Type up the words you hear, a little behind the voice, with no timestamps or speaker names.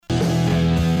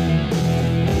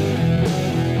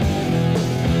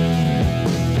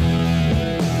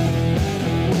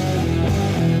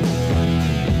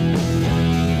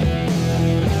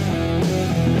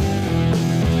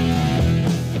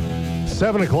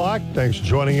7 o'clock. Thanks for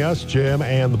joining us, Jim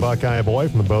and the Buckeye Boy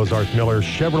from the Bozarth Miller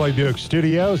Chevrolet Buick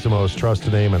Studios, the most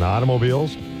trusted name in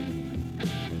automobiles.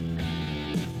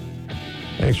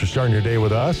 Thanks for starting your day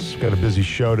with us. Got a busy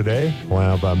show today.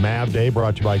 We'll have MAV Day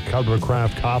brought to you by Cutler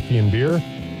Craft Coffee and Beer.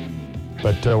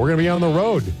 But we're going to be on the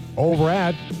road over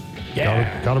at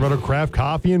Colorado Craft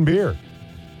Coffee and Beer.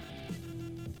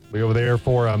 We'll be over there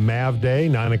for MAV Day,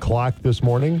 9 o'clock this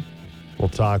morning. We'll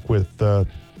talk with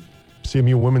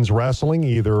CMU Women's Wrestling,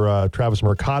 either Travis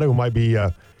Mercado, who might be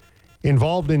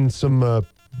involved in some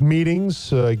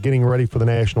meetings, getting ready for the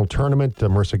national tournament.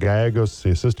 Marissa Gallegos, the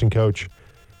assistant coach,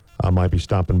 might be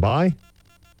stopping by.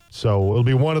 So it'll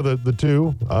be one of the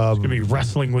two. He's going to be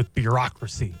wrestling with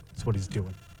bureaucracy. That's what he's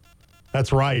doing.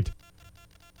 That's right.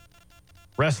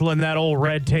 Wrestling that old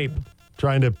red tape.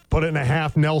 Trying to put it in a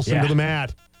half Nelson to the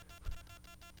mat.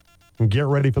 And get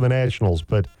ready for the nationals.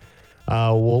 But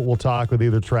we'll talk with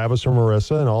either Travis or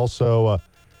Marissa. And also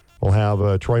we'll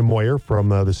have Troy Moyer from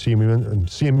the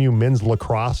CMU men's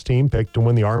lacrosse team picked to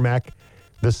win the RMAC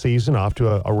this season. Off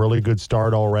to a really good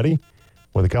start already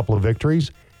with a couple of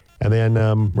victories. And then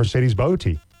Mercedes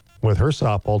Bote with her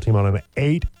softball team on an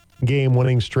 8-game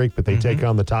winning streak, but they take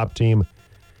on the top team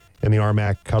in the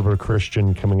RMAC, Colorado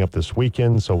Christian, coming up this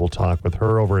weekend. So we'll talk with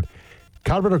her over at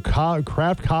Colorado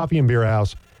Craft Coffee and Beer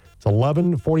House. It's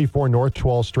 1144 North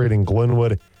 12th Street in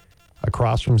Glenwood.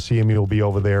 Across from CMU will be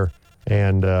over there.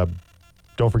 And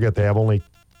don't forget, they have only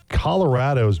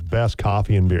Colorado's best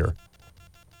coffee and beer.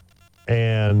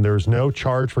 And there's no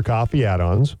charge for coffee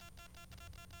add-ons.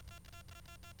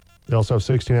 They also have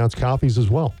 16-ounce coffees as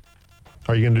well.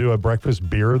 Are you going to do a breakfast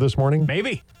beer this morning?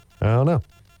 Maybe. I don't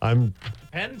know.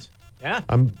 Depends. Yeah.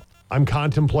 I'm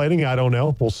contemplating. I don't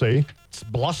know. We'll see. It's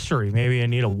blustery. Maybe I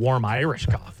need a warm Irish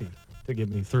coffee to get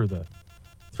me through the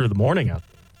morning out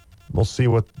there. We'll see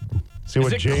what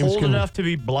Is it James cold can. enough to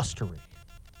be blustery?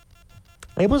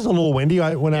 It was a little windy.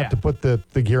 I went out to put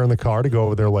the gear in the car to go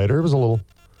over there later. It was a little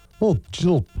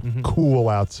cool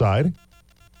outside.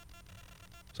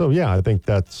 So yeah, I think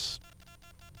that's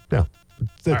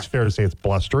fair to say it's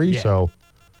blustery. Yeah. So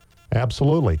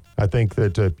absolutely, I think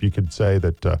that you could say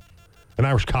that an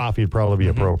Irish coffee would probably be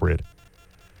appropriate.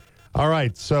 All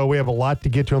right, so we have a lot to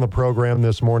get to on the program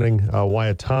this morning.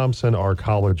 Wyatt Thompson, our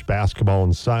college basketball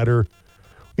insider,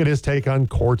 get his take on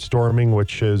court storming,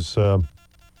 which has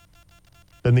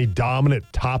been the dominant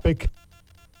topic.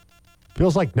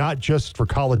 Feels like not just for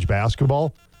college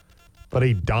basketball, but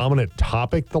a dominant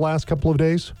topic the last couple of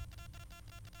days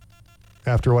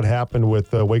after what happened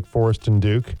with Wake Forest and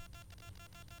Duke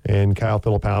and Kyle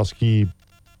Filipowski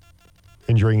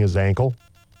injuring his ankle.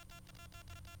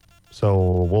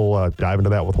 So we'll dive into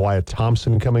that with Wyatt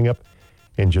Thompson coming up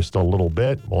in just a little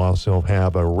bit. We'll also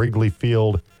have a Wrigley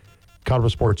Field Colorado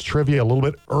Sports Trivia a little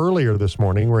bit earlier this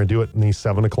morning. We're going to do it in the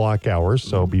 7 o'clock hours,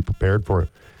 so be prepared for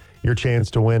your chance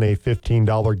to win a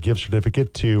 $15 gift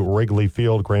certificate to Wrigley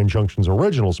Field, Grand Junction's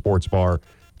original sports bar,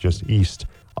 just east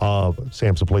of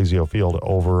Sam Simplesio Field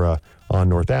over on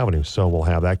North Avenue. So we'll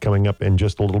have that coming up in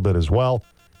just a little bit as well.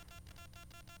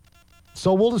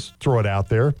 So we'll just throw it out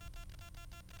there.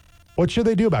 What should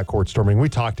they do about court storming? We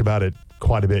talked about it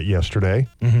quite a bit yesterday.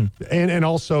 And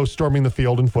also storming the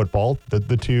field in football.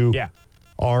 The two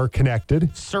are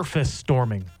connected. Surface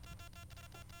storming.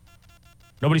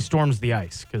 Nobody storms the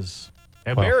ice because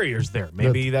they have barriers there.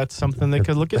 Maybe that's something they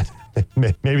could look at.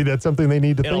 Maybe that's something they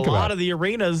need to In think about. a lot of the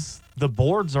arenas, the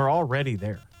boards are already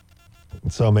there.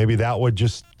 So maybe that would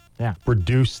just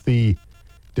reduce the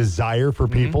desire for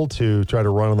people to try to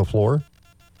run on the floor.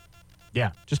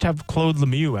 Yeah, just have Claude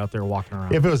Lemieux out there walking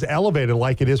around. If it was elevated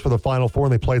like it is for the Final Four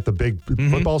and they play at the big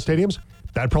football stadiums,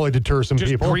 that'd probably deter some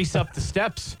people. Just grease up the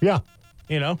steps. Yeah.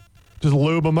 You know? Just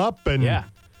lube them up and... Yeah.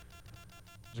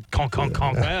 Just conk, conk,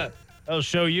 conk. That'll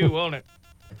show you, won't it?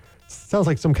 Sounds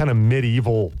like some kind of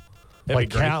medieval,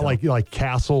 like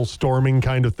castle storming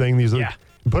kind of thing. These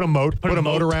put a moat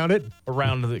around it.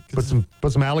 Around the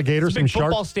put some alligators, some sharks.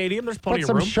 Football stadium. There's plenty of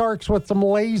room. Put some sharks with some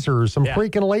lasers, some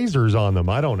freaking lasers on them.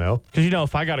 I don't know. Because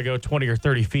if I got to go 20 or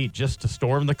 30 feet just to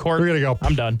storm the court, we're gonna go.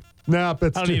 I'm done. Nah, I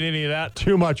don't need any of that.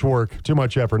 Too much work, too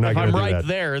much effort. Not if gonna I'm do right that.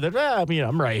 there, then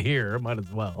I'm right here. Might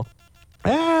as well.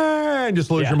 And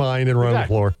just lose your mind and run on the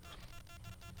floor.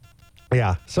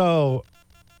 Yeah. So,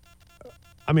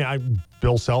 I mean,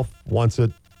 Bill Self wants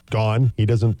it gone. He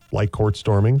doesn't like court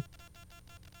storming.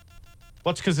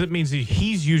 Well, it's because it means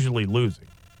he's usually losing.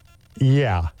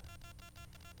 Yeah.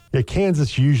 Yeah,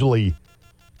 Kansas usually...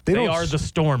 They are the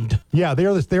stormed. Yeah,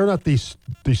 they're not the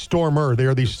stormer. They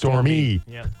are the stormy,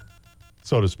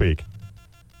 so to speak.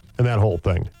 And that whole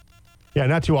thing. Yeah,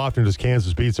 not too often does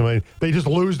Kansas beat somebody. They just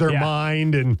lose their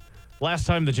mind and Last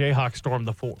time the Jayhawks stormed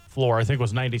the floor, I think,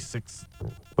 was 96.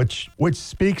 Which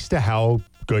speaks to how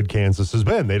good Kansas has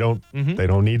been. They don't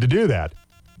need to do that.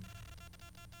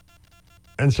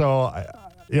 And so,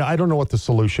 I don't know what the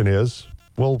solution is.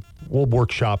 We'll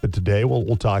workshop it today.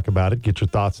 We'll talk about it. Get your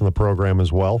thoughts on the program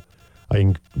as well.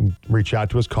 You can reach out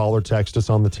to us, call or text us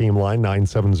on the team line,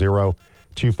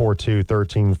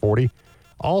 970-242-1340.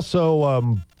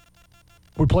 Also,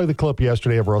 we played the clip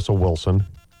yesterday of Russell Wilson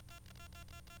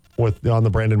on the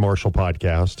Brandon Marshall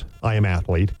podcast, I Am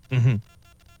Athlete,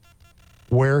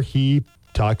 where he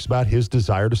talks about his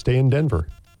desire to stay in Denver.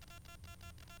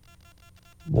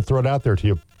 We'll throw it out there to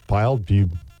you, Pyle. Do you,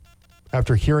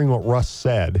 after hearing what Russ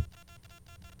said,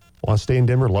 want to stay in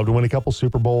Denver, love to win a couple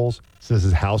Super Bowls, says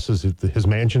his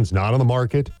mansion's not on the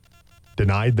market,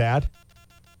 denied that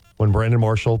when Brandon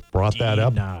Marshall brought that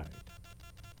up.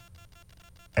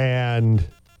 And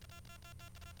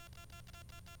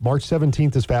March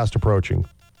 17th is fast approaching.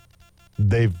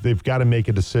 They've got to make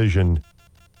a decision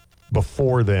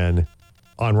before then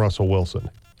on Russell Wilson.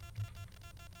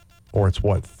 Or it's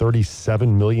what,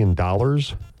 $37 million?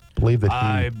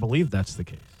 I believe that's the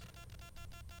case.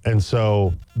 And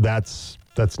so that's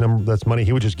money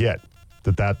he would just get.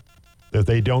 That if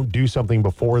they don't do something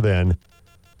before then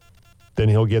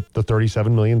he'll get the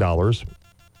 $37 million.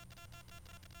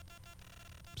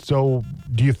 So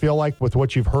do you feel like with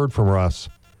what you've heard from Russ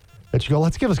that you go,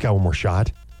 let's give this guy one more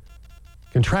shot?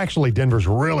 Contractually, Denver's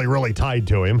really, really tied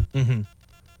to him. Mm-hmm.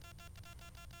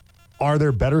 Are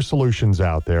there better solutions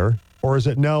out there? Or is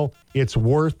it, no, it's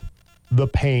worth the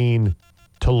pain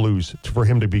to lose, for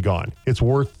him to be gone? It's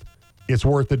worth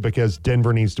it because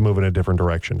Denver needs to move in a different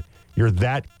direction. You're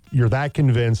that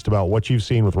convinced about what you've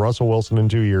seen with Russell Wilson in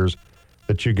 2 years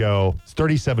that you go, it's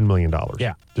 $37 million.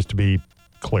 Yeah. Just to be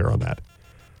clear on that.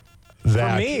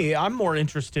 For me, I'm more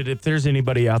interested if there's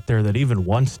anybody out there that even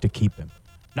wants to keep him.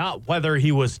 Not whether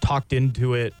he was talked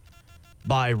into it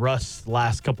by Russ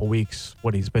last couple weeks,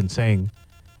 what he's been saying.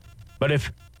 But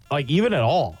if, even at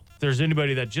all, if there's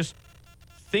anybody that just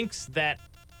thinks that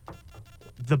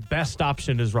the best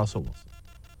option is Russell Wilson.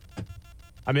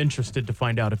 I'm interested to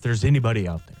find out if there's anybody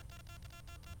out there.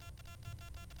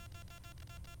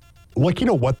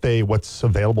 What's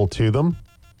available to them.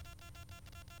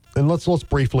 And let's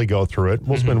briefly go through it.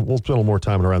 We'll spend a little more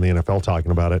time around the NFL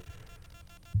talking about it.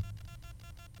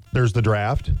 There's the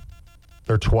draft.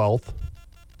 They're 12th.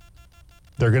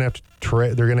 They're going to have to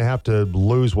they're going to have to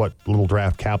lose what little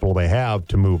draft capital they have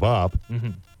to move up.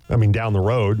 Mm-hmm. I mean, down the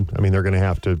road, they're going to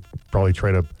have to probably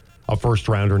trade a first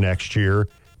rounder next year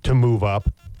to move up,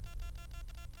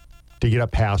 to get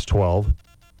up past 12.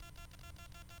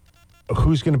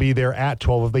 Who's going to be there at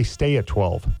 12 if they stay at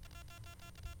 12?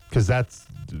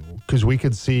 Because we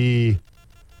could see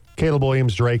Caleb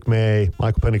Williams, Drake May,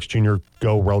 Michael Penix Jr.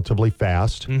 go relatively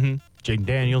fast. Mm-hmm. Jaden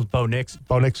Daniels, Bo Nix.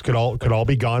 Bo Nix could all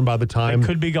be gone by the time. They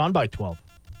could be gone by 12.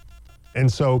 And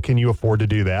so can you afford to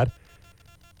do that?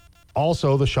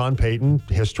 Also, the Sean Payton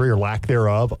history or lack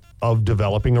thereof of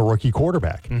developing a rookie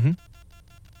quarterback. Mm-hmm.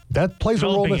 That plays a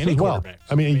role in this as well. Outside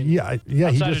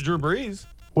of Drew Brees.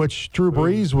 Which Drew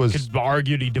Brees was... Could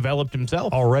argue he developed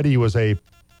himself. Already was a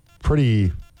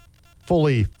pretty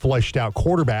fully fleshed out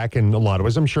quarterback in a lot of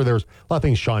ways. I'm sure there's a lot of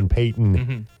things Sean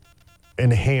Payton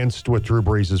enhanced with Drew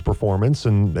Brees' performance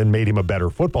and made him a better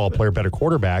football player, better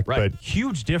quarterback. Right. But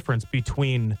huge difference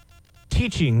between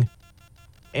teaching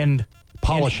and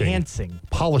polishing.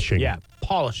 Polishing. Yeah,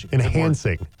 polishing.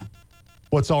 Enhancing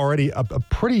what's already a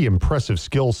pretty impressive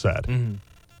skill set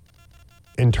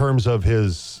in terms of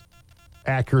his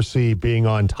accuracy, being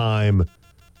on time,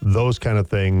 those kind of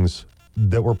things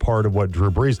that were part of what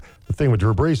Drew Brees. The thing with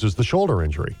Drew Brees was the shoulder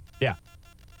injury. Yeah.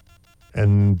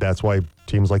 And that's why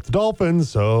teams like the Dolphins,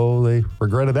 so they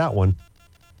regretted that one.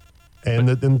 And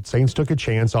the Saints took a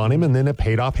chance on him, and then it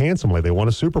paid off handsomely. They won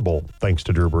a Super Bowl thanks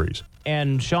to Drew Brees.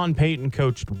 And Sean Payton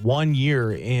coached 1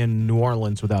 year in New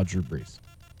Orleans without Drew Brees.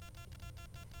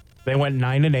 They went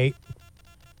 9-8,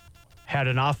 had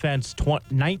an offense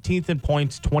 19th in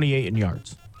points, 28 in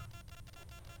yards.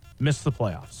 Missed the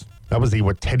playoffs. That was the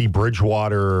Teddy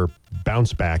Bridgewater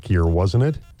bounce back year, wasn't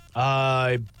it?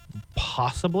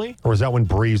 Possibly. Or was that when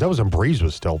Brees? That was when Brees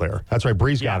was still there. That's right.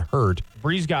 Brees got hurt.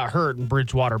 Brees got hurt, and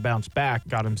Bridgewater bounced back,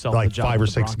 got himself like the job 5 or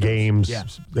 6 games,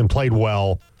 and played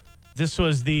well. This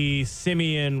was the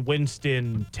Simeon,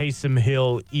 Winston, Taysom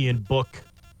Hill, Ian Book,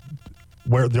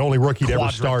 where the only rookie to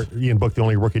ever start. Ian Book, the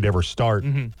only rookie to ever start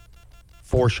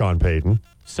for Sean Payton.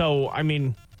 So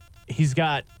he's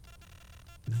got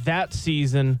that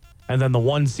season, and then the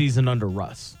one season under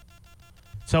Russ.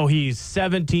 So he's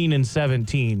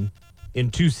 17-17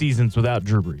 in 2 seasons without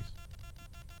Drew Brees.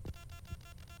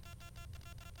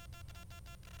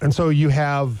 And so you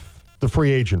have the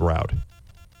free agent route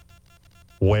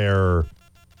where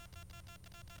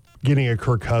getting a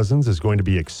Kirk Cousins is going to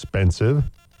be expensive.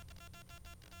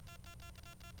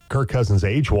 Kirk Cousins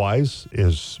age-wise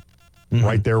is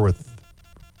right there with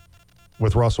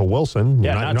Russell Wilson.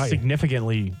 Yeah, not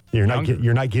significantly You're younger.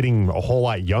 you're not getting a whole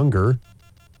lot younger.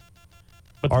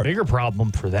 But the bigger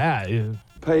problem for that is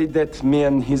pay that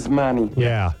man his money.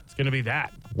 Yeah. it's going to be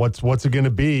that. What's it going to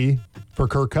be for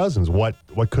Kirk Cousins? What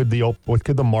could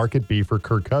the market be for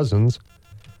Kirk Cousins,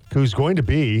 who's going to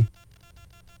be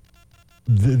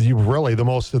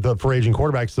the free agent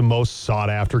quarterback's the most sought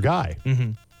after guy?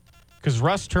 Because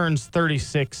Russ turns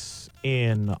 36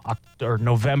 in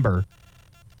November.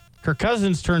 Kirk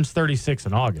Cousins turns 36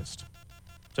 in August.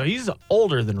 So he's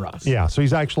older than Russ. Yeah, so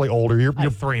he's actually older. You're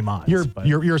 3 months.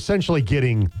 You're essentially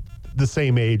getting the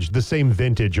same age, the same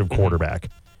vintage of quarterback.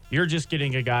 You're just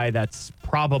getting a guy that's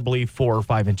probably 4 or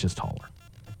 5 inches taller.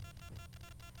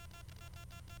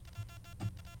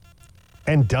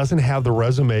 And doesn't have the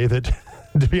resume that,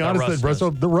 to be honest,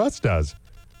 the Russ does.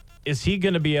 Is he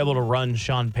going to be able to run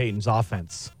Sean Payton's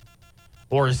offense?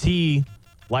 Or is he,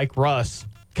 like Russ,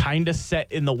 kind of set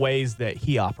in the ways that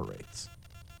he operates?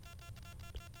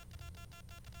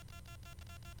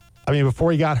 I mean,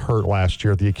 before he got hurt last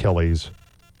year at the Achilles,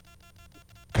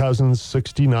 Cousins,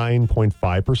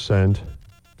 69.5%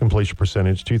 completion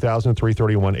percentage,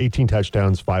 2,331, 18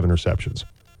 touchdowns, 5 interceptions.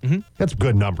 That's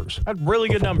good numbers. Had really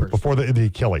good numbers. Before the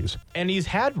Achilles. And he's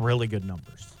had really good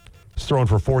numbers. He's thrown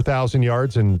for 4,000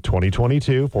 yards in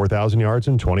 2022, 4,000 yards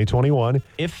in 2021,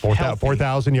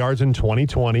 4,000 yards in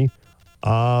 2020,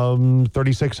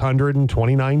 3,600 in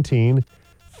 2019,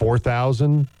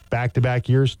 4,000 back-to-back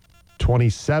years,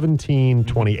 2017,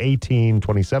 2018,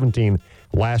 2017,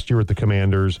 last year with the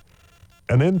Commanders,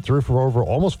 and then threw for over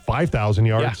almost 5,000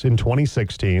 yards in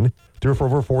 2016, threw for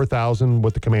over 4,000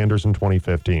 with the Commanders in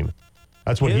 2015.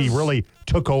 That's when he really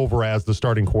took over as the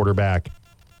starting quarterback.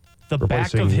 The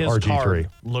back of his RG3. card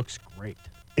looks great.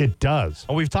 It does.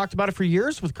 Oh, we've talked about it for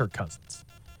years with Kirk Cousins.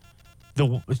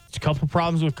 The couple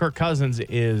problems with Kirk Cousins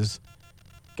is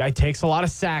guy takes a lot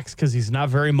of sacks because he's not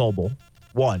very mobile.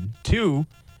 1. 2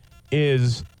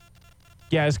 is,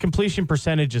 his completion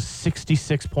percentage is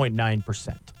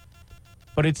 66.9%.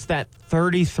 But it's that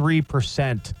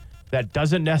 33% that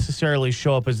doesn't necessarily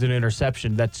show up as an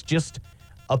interception. That's just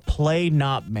a play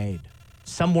not made.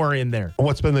 Somewhere in there.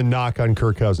 What's been the knock on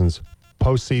Kirk Cousins?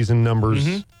 Postseason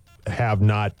numbers have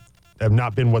not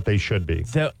been what they should be.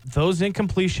 Those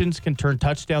incompletions can turn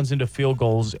touchdowns into field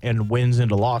goals and wins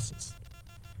into losses.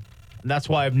 And that's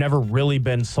why I've never really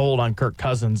been sold on Kirk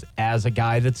Cousins as a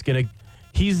guy that's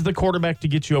he's the quarterback to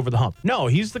get you over the hump. No,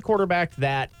 he's the quarterback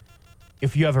that,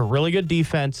 if you have a really good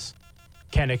defense,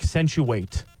 can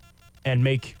accentuate and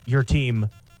make your team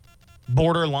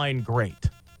borderline great.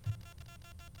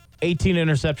 18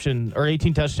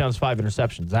 touchdowns, 5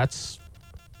 interceptions.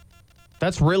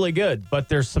 That's really good. But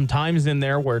there's some times in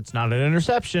there where it's not an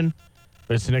interception,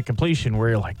 but it's an incompletion where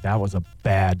you're like, that was a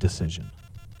bad decision.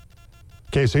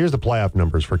 Okay, so here's the playoff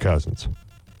numbers for Cousins.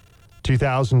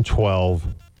 2012,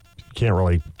 you can't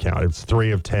really count. It's 3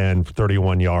 of 10,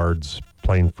 31 yards,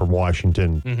 playing for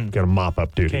Washington. Got a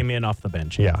mop-up duty. Came in off the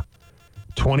bench. Yeah.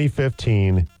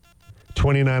 2015,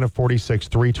 29 of 46,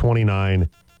 329,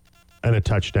 and a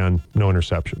touchdown, no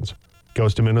interceptions.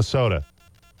 Goes to Minnesota.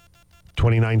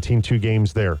 2019, 2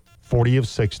 games there. 40 of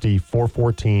 60,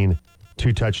 414,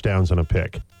 2 touchdowns and a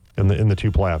pick in the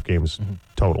 2 playoff games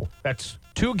total. That's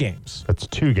 2 games. That's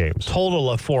 2 games.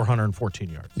 Total of 414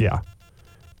 yards. Yeah.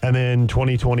 And then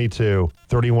 2022,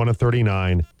 31 of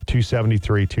 39,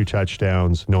 273, 2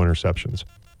 touchdowns, no interceptions.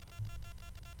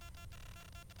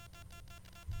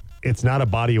 It's not a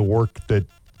body of work that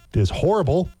is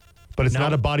horrible, but it's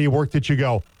not a body of work that you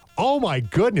go, oh my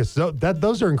goodness,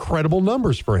 those are incredible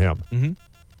numbers for him.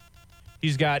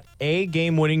 He's got a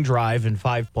game-winning drive in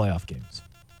 5 playoff games.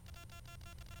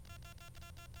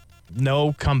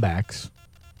 No comebacks.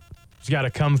 He's got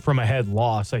to come from a head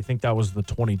loss. I think that was the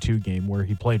 22 game where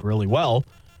he played really well.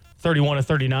 31 of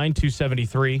 39,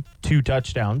 273, 2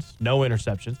 touchdowns, no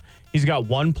interceptions. He's got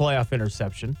 1 playoff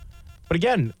interception. But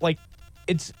again,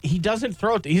 he doesn't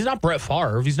throw it. He's not Brett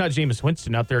Favre. He's not Jameis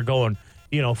Winston out there going,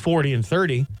 40 and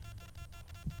 30.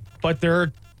 But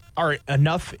there are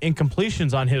enough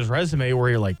incompletions on his resume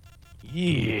where you're like,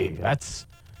 that's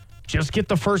just get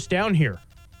the first down here.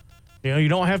 You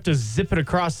don't have to zip it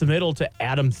across the middle to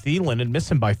Adam Thielen and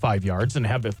miss him by 5 yards and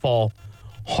have it fall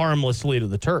harmlessly to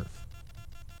the turf.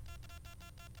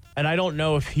 And I don't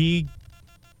know if he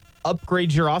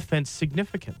upgrades your offense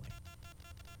significantly.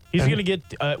 He's going to get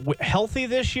healthy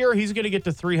this year. He's going to get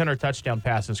to 300 touchdown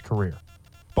passes career.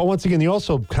 But once again, you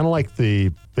also kind of like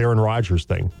the Aaron Rodgers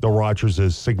thing. Though Rodgers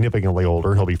is significantly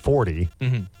older, he'll be 40.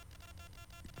 Mm-hmm.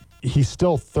 He's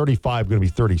still 35, going to be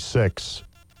 36,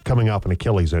 coming off an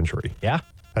Achilles injury. Yeah.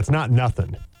 That's not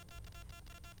nothing.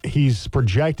 He's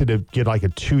projected to get like a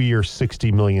 2-year,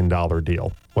 $60 million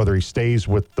deal. Whether he stays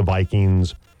with the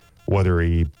Vikings, whether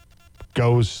he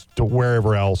goes to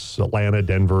wherever else, Atlanta,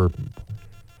 Denver.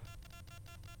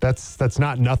 That's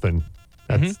not nothing.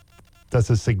 That's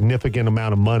a significant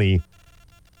amount of money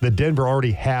that Denver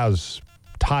already has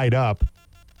tied up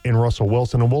in Russell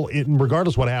Wilson. And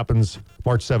regardless of what happens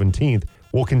March 17th,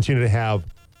 we'll continue to have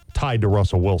tied to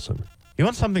Russell Wilson. You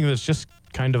want something that's just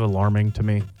kind of alarming to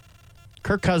me?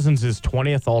 Kirk Cousins is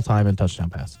 20th all-time in touchdown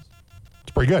passes.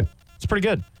 It's pretty good. It's pretty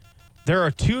good. There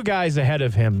are 2 guys ahead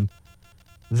of him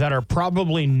that are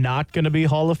probably not going to be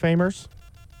Hall of Famers.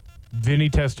 Vinny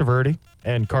Testaverde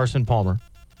and Carson Palmer.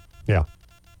 Yeah.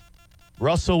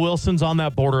 Russell Wilson's on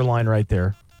that borderline right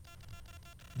there.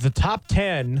 The top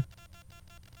 10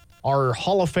 are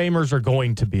Hall of Famers are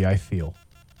going to be, I feel.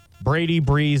 Brady,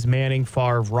 Breeze, Manning,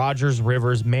 Favre, Rodgers,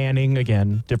 Rivers, Manning,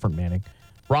 again, different Manning.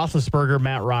 Roethlisberger,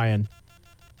 Matt Ryan.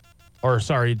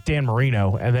 Dan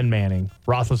Marino, and then Manning.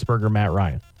 Roethlisberger, Matt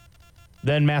Ryan.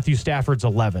 Then Matthew Stafford's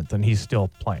 11th, and he's still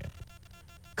playing.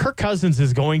 Kirk Cousins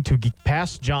is going to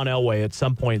pass John Elway at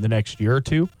some point in the next year or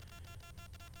two.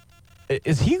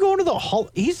 Is he going to the Hall?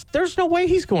 There's no way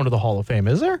he's going to the Hall of Fame,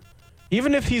 is there?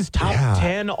 Even if he's top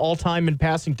 10 all-time in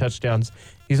passing touchdowns,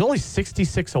 he's only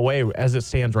 66 away as it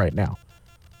stands right now.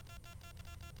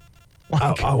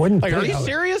 I wouldn't. Are you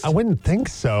serious? I wouldn't think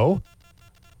so.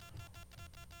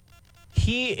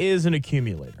 He is an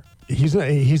accumulator. He's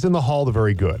in the Hall of the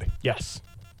Very Good. Yes.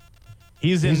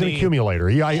 He's an accumulator.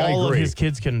 I all agree. of his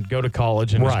kids can go to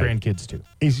college and his grandkids too.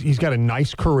 He's got a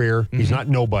nice career. Mm-hmm. He's not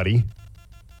nobody.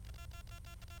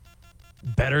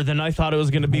 Better than I thought it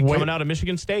was going to be coming out of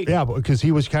Michigan State. Yeah, because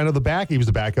he was kind of he was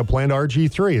the backup plan to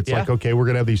RG3. It's like, okay, we're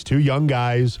going to have these 2 young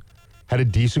guys, had a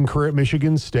decent career at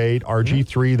Michigan State.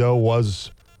 RG3, though,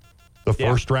 was the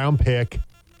first-round pick,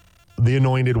 the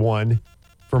anointed one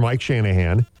for Mike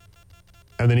Shanahan.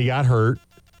 And then he got hurt,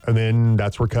 and then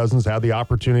that's where Cousins had the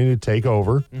opportunity to take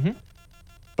over. Mm-hmm.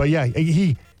 But, yeah,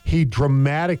 he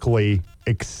dramatically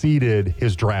exceeded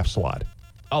his draft slot.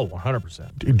 Oh,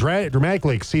 100%.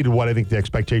 Dramatically exceeded what I think the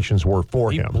expectations were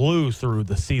for him. He blew through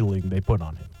the ceiling they put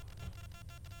on him.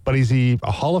 But is he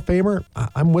a Hall of Famer?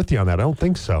 I'm with you on that. I don't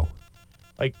think so.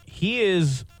 Like, he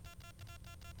is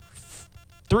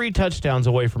 3 touchdowns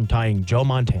away from tying Joe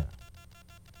Montana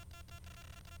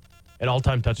in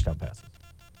all-time touchdown passes.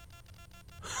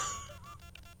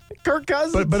 Kirk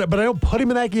Cousins. But I don't put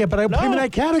him in that. Yeah, but I don't put him in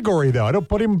that category though. I don't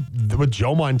put him with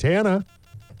Joe Montana.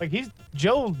 Like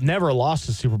Joe never lost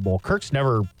a Super Bowl. Kirk's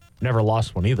never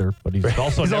lost one either. But he's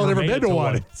also never been to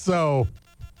one. So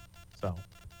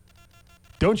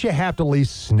don't you have to at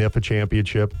least sniff a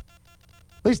championship?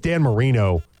 At least Dan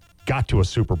Marino got to a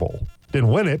Super Bowl. Didn't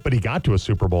win it, but he got to a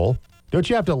Super Bowl. Don't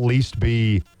you have to at least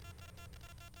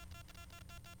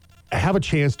have a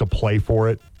chance to play for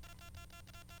it?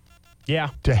 Yeah.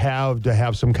 To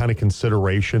have some kind of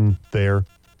consideration there.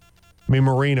 I mean,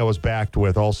 Marino was backed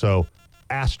with also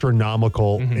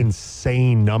astronomical,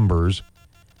 insane numbers.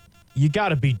 You got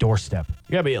to be doorstep.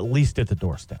 You got to be at least at the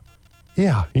doorstep.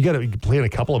 Yeah. You got to play in a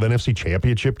couple of NFC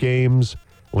championship games,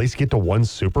 at least get to one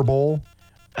Super Bowl.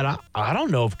 And I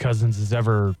don't know if Cousins has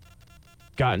ever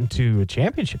gotten to a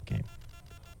championship game.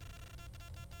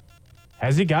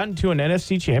 Has he gotten to an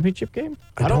NFC championship game?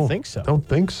 I don't think so. Don't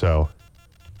think so.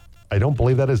 I don't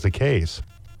believe that is the case,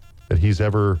 that he's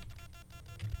ever,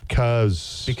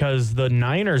 because the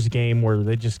Niners game where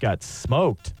they just got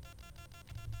smoked,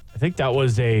 I think that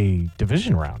was a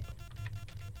division round.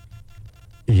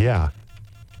 Yeah.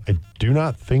 I do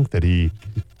not think that he's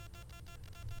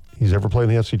ever played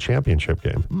in the NFC championship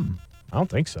game. I don't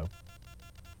think so.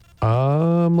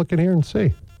 I'm looking here and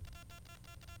see.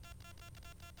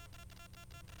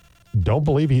 Don't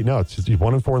believe he's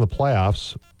 1-4 in the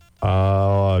playoffs.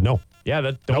 No. Yeah,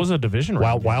 that was a division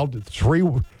round.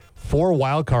 4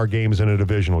 wild card games in a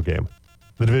divisional game.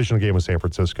 The divisional game was San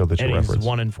Francisco that you referenced.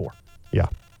 1-4. Yeah.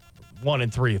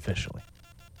 1-3 officially.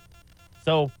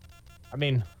 So, I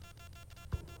mean,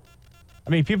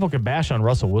 people can bash on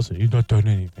Russell Wilson. He's not done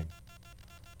anything,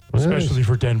 especially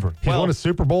for Denver. He's won a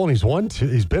Super Bowl and he's won 2.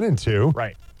 He's been in 2.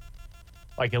 Right.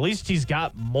 Like, at least he's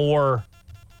got more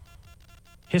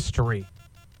history.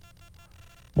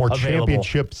 More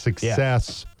championship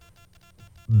success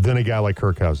than a guy like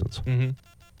Kirk Cousins. Mm-hmm.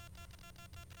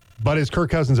 But is Kirk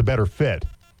Cousins a better fit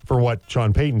for what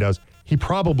Sean Payton does? He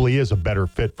probably is a better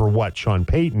fit for what Sean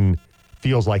Payton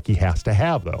feels like he has to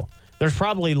have, though. There's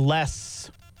probably less,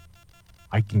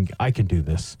 I can do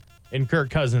this, in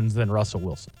Kirk Cousins than Russell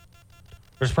Wilson.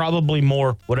 There's probably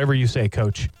more, whatever you say,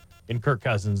 Coach, in Kirk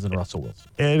Cousins than Russell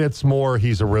Wilson. And it's more,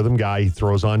 he's a rhythm guy. He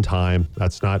throws on time.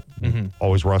 That's not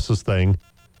always Russ's thing.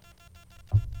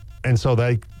 And so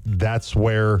that's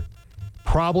where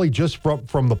probably just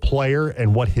from the player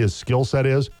and what his skill set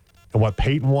is and what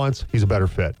Peyton wants, he's a better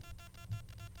fit.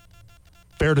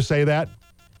 Fair to say that?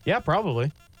 Yeah,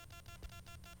 probably.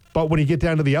 But when you get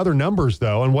down to the other numbers,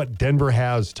 though, and what Denver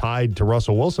has tied to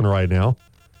Russell Wilson right now,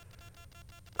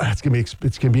 it's gonna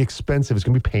be expensive. It's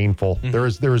gonna be painful. There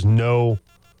is no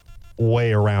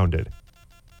way around it.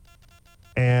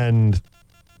 And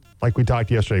like we talked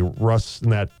yesterday, Russ in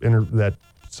that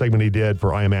segment he did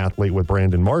for I Am Athlete with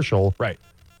Brandon Marshall, right,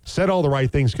 said all the right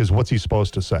things because what's he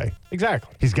supposed to say?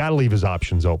 Exactly. He's got to leave his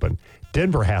options open.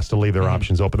 Denver has to leave their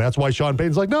options open. That's why Sean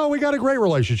Payton's like, no, we got a great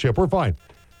relationship. We're fine.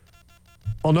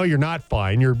 Well, no, you're not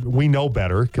fine. We know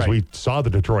better because we saw the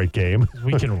Detroit game.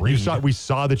 We can read. We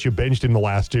saw that you benched in the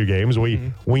last two games.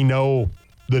 We know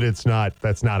that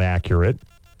that's not accurate.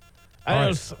 I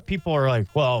know people are like,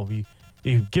 well,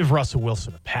 you give Russell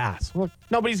Wilson a pass. Well,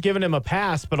 nobody's giving him a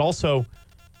pass, but also,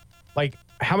 like,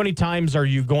 how many times are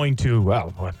you going to,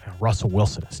 well, Russell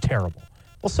Wilson is terrible.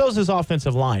 Well, so is his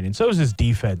offensive line, and so is his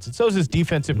defense, and so is his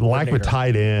defensive lack of a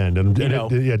tight end. And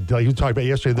like you talked about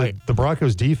yesterday, the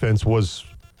Broncos' defense was,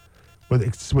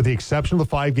 with the exception of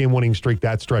the 5-game winning streak,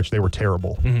 that stretch, they were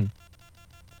terrible.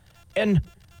 And,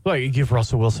 well, you give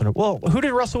Russell Wilson who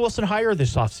did Russell Wilson hire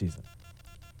this offseason?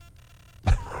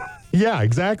 Yeah,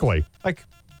 exactly. Like,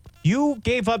 you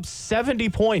gave up 70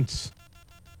 points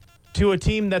to a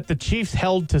team that the Chiefs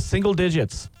held to single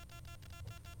digits.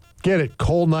 Get it,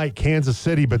 cold night, Kansas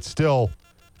City, but still,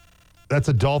 that's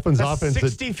a Dolphins offense.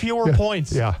 60 fewer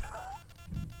points. Yeah.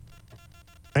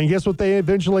 And guess what they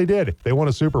eventually did? They won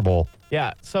a Super Bowl.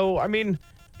 Yeah. So, I mean,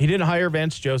 he didn't hire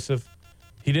Vance Joseph.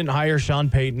 He didn't hire Sean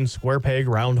Payton, square peg,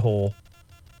 round hole.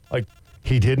 Like,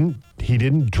 he didn't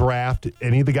draft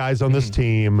any of the guys on this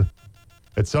team.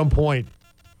 At some point,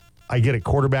 I get it,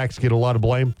 quarterbacks get a lot of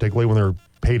blame, particularly when they're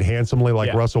paid handsomely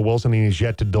like Russell Wilson, and he's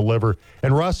yet to deliver.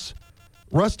 And Russ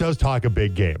does talk a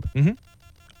big game.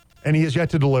 And he has yet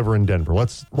to deliver in Denver.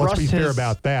 Let's be fair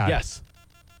about that. Yes.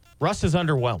 Russ is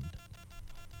underwhelmed.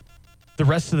 The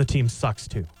rest of the team sucks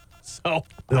too. So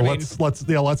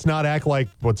let's not act like,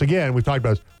 once again, we've talked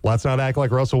about this, let's not act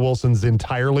like Russell Wilson's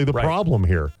entirely the problem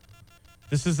here.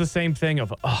 This is the same thing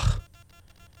of,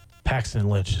 Paxton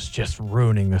Lynch is just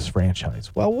ruining this franchise.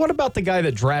 Well, what about the guy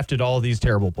that drafted all of these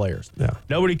terrible players? Yeah.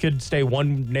 Nobody could say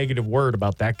one negative word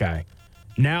about that guy.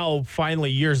 Now,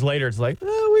 finally, years later, it's like,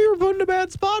 we were put in a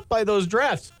bad spot by those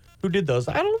drafts. Who did those?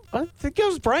 I think it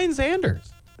was Brian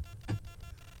Sanders.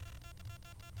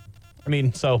 I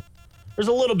mean, so there's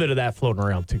a little bit of that floating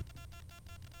around, too.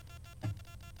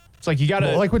 It's like you got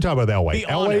to... like we talked about Elway.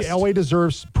 Elway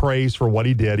deserves praise for what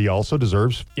he did. He also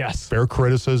deserves fair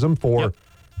criticism for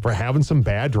having some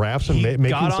bad drafts and making some... He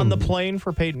got on the plane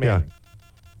for Peyton Manning. Yeah.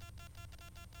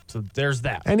 So there's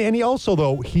that. And he also,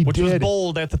 though, which was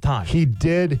bold at the time. He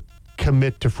did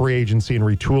commit to free agency and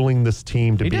retooling this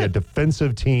team to be a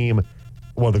defensive team,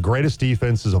 one of the greatest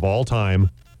defenses of all time,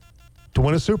 to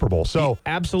win a Super Bowl. So,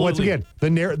 absolutely. Once again,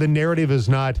 the narrative is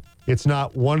not, it's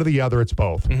not one or the other, it's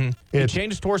both. He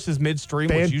changed horses midstream,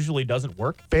 which usually doesn't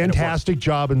work. Fantastic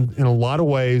job in a lot of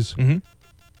ways.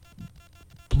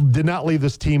 Did not leave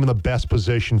this team in the best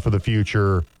position for the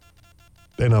future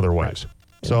in other ways. Right.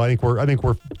 So I think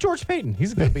we're George Payton.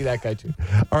 He's going to be that guy too.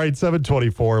 All right,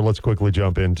 7:24. Let's quickly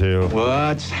jump into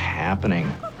what's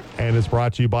happening. And it's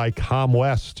brought to you by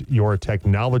ComWest, your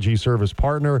technology service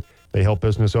partner. They help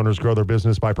business owners grow their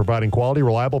business by providing quality,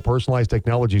 reliable, personalized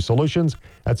technology solutions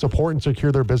that support and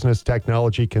secure their business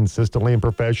technology consistently and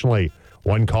professionally.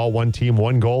 One call, one team,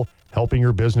 one goal, helping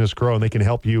your business grow. And they can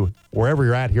help you wherever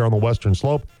you're at here on the Western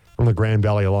Slope, from the Grand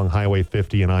Valley along Highway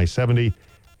 50 and I-70.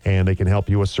 And they can help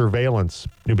you with surveillance,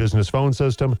 new business phone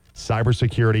system,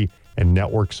 cybersecurity, and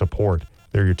network support.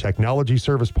 They're your technology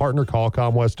service partner. Call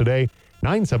ComWest today,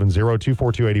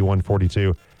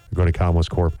 970-242-8142. Go to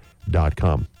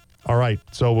comwestcorp.com. All right,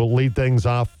 so we'll lead things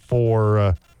off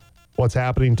for what's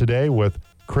happening today with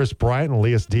Chris Bryant and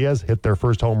Elias Diaz hit their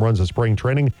first home runs of spring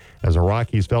training as the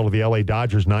Rockies fell to the LA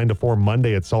Dodgers 9-4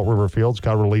 Monday at Salt River Field.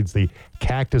 Colorado leads the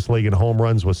Cactus League in home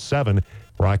runs with 7.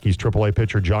 Rockies AAA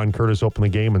pitcher John Curtis opened the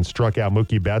game and struck out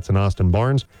Mookie Betts and Austin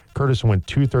Barnes. Curtis went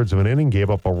 2/3 of an inning,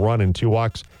 gave up a run and 2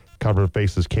 walks. Colorado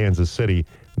faces Kansas City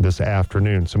this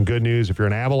afternoon. Some good news if you're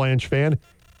an Avalanche fan.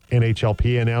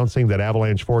 NHLP announcing that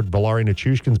Avalanche forward Valeri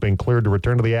Nichushkin's been cleared to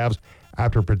return to the Avs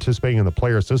after participating in the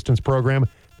player assistance program.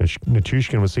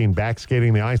 Nichushkin was seen back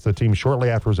skating the ice. The team shortly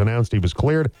after it was announced he was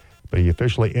cleared, but he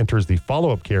officially enters the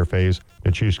follow-up care phase.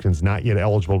 Nichushkin's not yet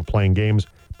eligible to play in games,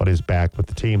 but is back with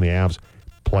the team. The Avs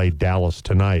play Dallas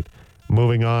tonight.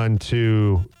 Moving on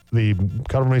to the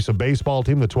Colorado Mesa baseball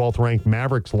team, the 12th-ranked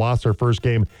Mavericks lost their first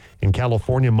game in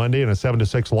California Monday in a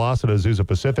 7-6 loss at Azusa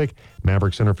Pacific.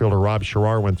 Mavericks center fielder Rob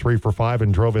Sherrar went 3 for 5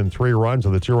 and drove in 3 runs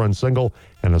with a 2-run single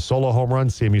and a solo home run.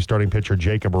 CMU starting pitcher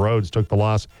Jacob Rhodes took the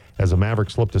loss as the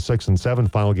Mavericks slipped to 6-7.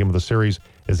 Final game of the series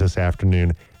is this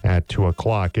afternoon at 2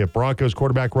 o'clock. If Broncos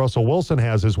quarterback Russell Wilson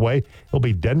has his way, he'll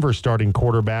be Denver's starting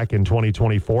quarterback in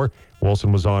 2024.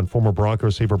 Wilson was on former Broncos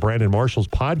receiver Brandon Marshall's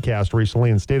podcast recently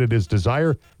and stated his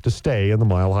desire to stay in the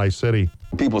Mile High City.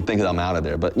 People think that I'm out of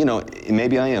there, but,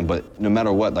 maybe I am. But no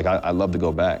matter what, I love to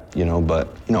go back, but,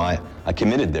 I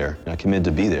committed there. I committed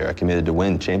to be there. I committed to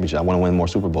win championship. I want to win more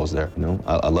Super Bowls there,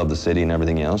 I love the city and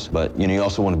everything else. But, you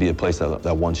also want to be a place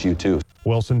that wants you, too.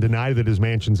 Wilson denied that his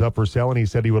mansion's up for sale, and he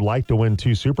said he would like to win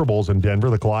 2 Super Bowls in Denver.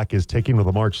 The clock is ticking with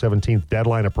the March 17th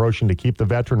deadline approaching to keep the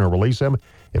veteran or release him.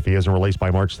 If he isn't released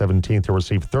by March 17th, he'll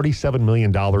receive $37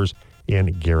 million in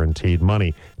guaranteed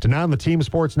money. Tonight on the Team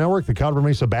Sports Network, the Colorado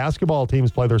Mesa basketball teams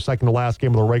play their second-to-last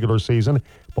game of the regular season.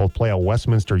 Both play at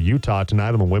Westminster, Utah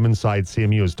tonight. On the women's side,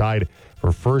 CMU is tied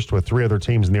for first with 3 other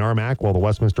teams in the RMAC, while the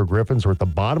Westminster Griffins are at the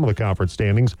bottom of the conference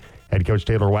standings. Head coach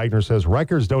Taylor Wagner says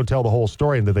records don't tell the whole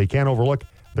story and that they can't overlook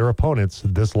their opponents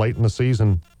this late in the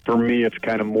season. For me, it's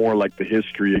kind of more like the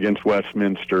history against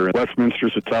Westminster.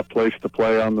 Westminster's a tough place to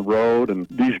play on the road, and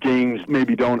these games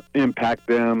maybe don't impact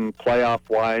them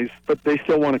playoff-wise, but they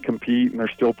still want to compete, and they're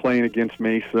still playing against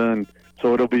Mesa, and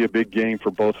so it'll be a big game for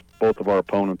both of our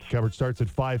opponents. Coverage starts at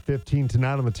 5:15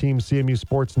 tonight on the Team CMU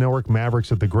Sports Network.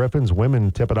 Mavericks at the Griffins. Women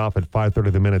tip it off at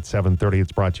 5:30 the minute, 7:30.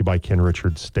 It's brought to you by Ken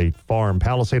Richards State Farm.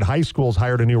 Palisade High School's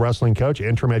hired a new wrestling coach.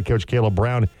 Interim head coach Caleb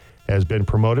Brown has been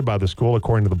promoted by the school,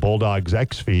 according to the Bulldogs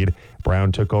X feed.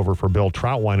 Brown took over for Bill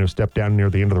Troutwine, who stepped down near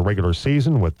the end of the regular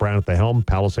season. With Brown at the helm,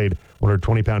 Palisade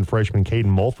 120-pound freshman Caden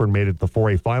Mulford made it to the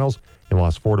 4A finals and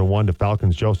lost 4-1 to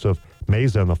Falcons' Joseph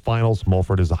Meza in the finals.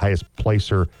 Mulford is the highest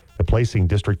placing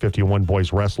District 51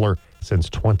 boys wrestler since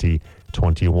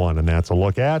 2021. And that's a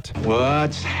look at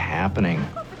what's happening.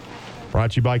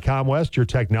 Brought to you by ComWest, your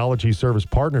technology service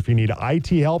partner. If you need IT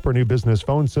help or new business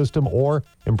phone system or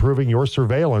improving your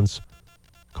surveillance,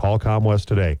 call ComWest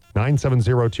today,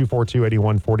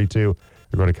 970-242-8142, or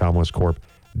go to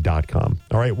ComWestCorp.com.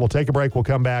 All right, we'll take a break. We'll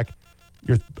come back.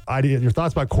 Your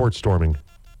thoughts about court storming.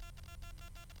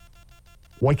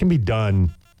 What can be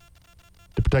done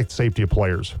to protect the safety of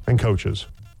players and coaches?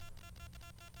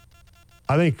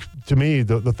 I think, to me,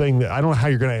 the thing that I don't know how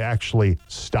you're going to actually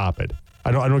stop it. I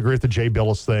don't agree with the Jay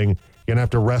Billis thing. You're going to have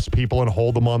to arrest people and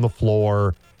hold them on the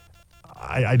floor.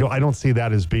 I don't see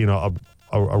that as being a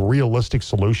realistic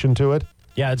solution to it.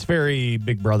 Yeah, it's very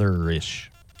Big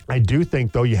Brother-ish. I do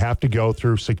think, though, you have to go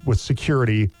through with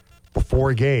security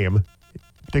before a game,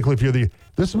 particularly if you're a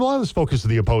lot of this focus of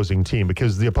the opposing team,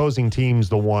 because the opposing team's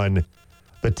the one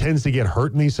that tends to get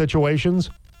hurt in these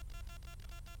situations,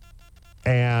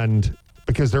 and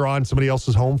because they're on somebody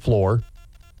else's home floor,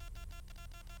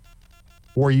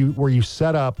 where you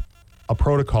set up a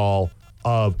protocol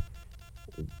of,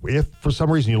 if for some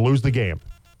reason you lose the game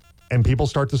and people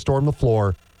start to storm the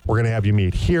floor, we're going to have you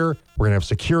meet here, we're going to have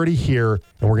security here,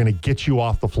 and we're going to get you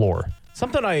off the floor.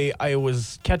 Something I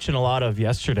was catching a lot of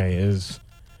yesterday is,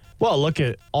 well, look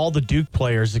at all the Duke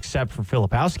players except for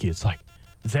Filipowski. It's like,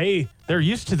 they're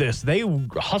used to this. They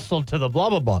hustled to the blah,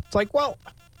 blah, blah. It's like, well,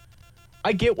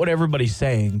 I get what everybody's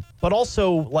saying, but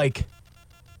also, like,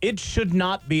 it should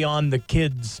not be on the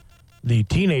kids, the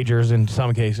teenagers in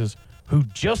some cases, who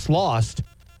just lost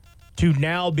to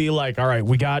now be like, all right,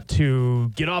 we got to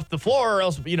get off the floor or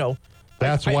else,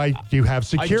 That's why you have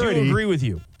security. I do agree with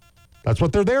you. That's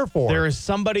what they're there for. There is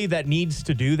somebody that needs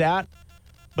to do that,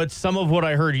 but some of what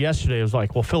I heard yesterday was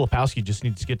like, well, Filipowski just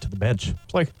needs to get to the bench.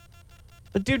 It's like,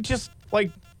 the dude just,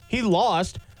 he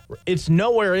lost. It's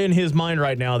nowhere in his mind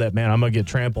right now that, man, I'm going to get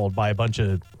trampled by a bunch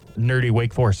of nerdy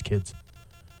Wake Forest kids.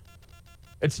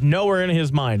 It's nowhere in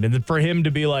his mind. And then for him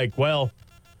to be like, well,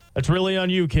 that's really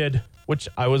on you, kid, which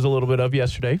I was a little bit of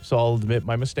yesterday, so I'll admit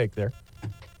my mistake there.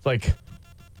 It's like,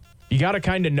 you got to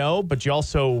kind of know, but you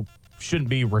also shouldn't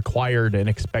be required and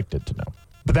expected to know.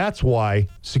 But that's why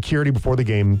security before the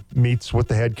game meets with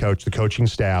the head coach, the coaching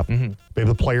staff, maybe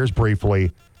the players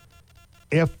briefly.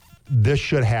 If this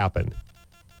should happen,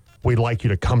 we'd like you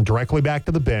to come directly back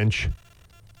to the bench.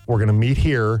 We're going to meet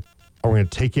here, or we're going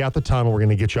to take you out the tunnel. We're going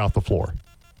to get you off the floor.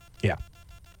 Yeah.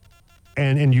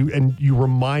 And you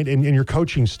remind, and your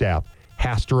coaching staff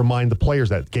has to remind the players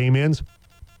that game ends,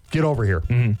 get over here.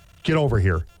 get over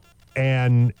here.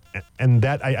 And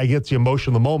that, I get the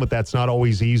emotion of the moment. That's not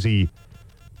always easy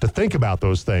to think about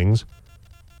those things.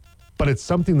 But it's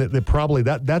something that probably,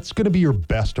 that's going to be your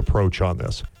best approach on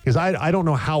this. Because I don't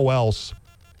know how else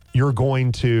you're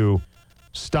going to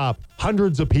stop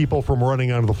hundreds of people from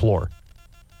running onto the floor.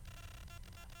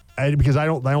 Because I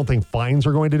don't think fines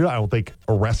are going to do it. I don't think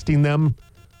arresting them,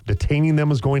 detaining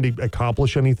them is going to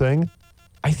accomplish anything.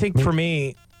 I think for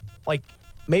me, like,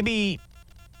 maybe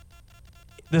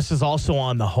this is also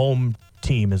on the home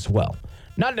team as well.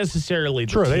 Not necessarily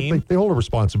the team. They hold a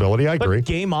responsibility. I agree. But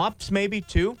game ops maybe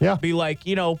too. Yeah. Be like,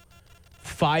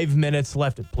 5 minutes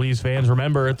left. Please, fans,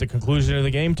 remember at the conclusion of the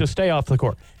game to stay off the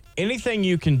court. Anything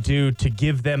you can do to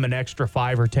give them an extra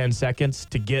 5 or 10 seconds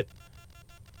to get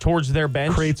towards their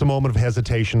bench. Creates a moment of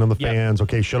hesitation on the fans.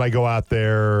 Okay, should I go out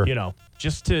there?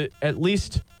 Just to at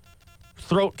least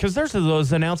throw, because there's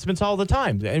those announcements all the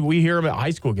time. And we hear them at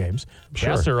high school games. Sure.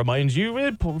 Yes, it reminds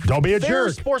you. Don't be a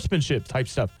jerk. Sportsmanship type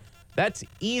stuff. That's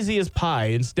easy as pie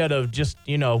instead of just,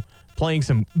 playing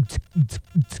some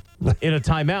in a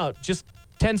timeout. Just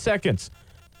 10 seconds.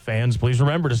 Fans, please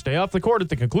remember to stay off the court at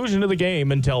the conclusion of the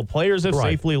game until players have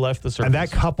safely left the surface. And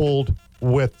that coupled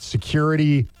with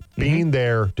security being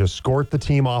there to escort the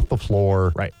team off the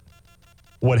floor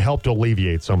would help to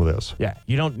alleviate some of this. Yeah,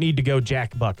 you don't need to go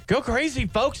Jack Buck. Go crazy,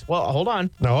 folks. Well, hold on.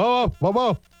 No,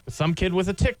 whoa. Some kid with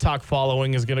a TikTok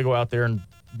following is going to go out there and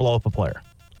blow up a player.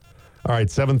 All right,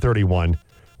 7:31.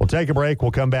 We'll take a break.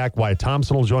 We'll come back. Wyatt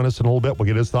Thompson will join us in a little bit. We'll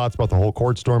get his thoughts about the whole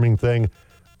court storming thing.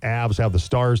 Avs have the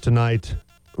Stars tonight.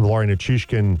 Valery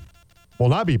Nichushkin will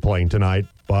not be playing tonight,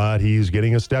 but he's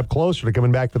getting a step closer to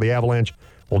coming back to the Avalanche.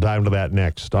 We'll dive into that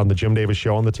next on the Jim Davis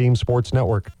Show on the Team Sports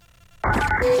Network.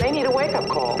 They need a wake-up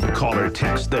call. Call or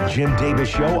text the Jim Davis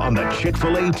Show on the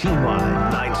Chick-fil-A team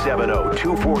line,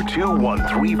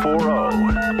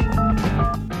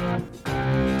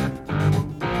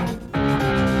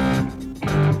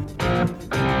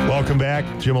 970-242-1340. Welcome back.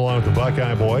 Jim along with the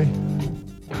Buckeye Boy.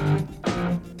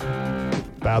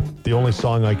 About the only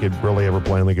song I could really ever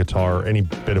play on the guitar, any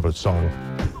bit of a song,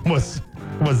 was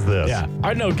this. Yeah,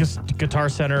 I know Guitar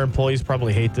Center employees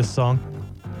probably hate this song.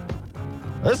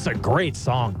 This is a great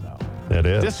song, though. It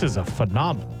is. This is a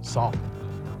phenomenal song,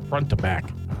 front to back.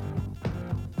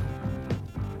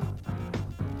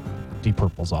 Deep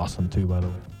Purple's awesome, too, by the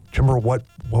way. Do you remember what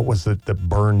was it that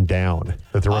burned down?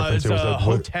 That the reference it was a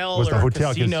hotel was or the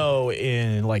hotel, casino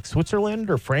in like Switzerland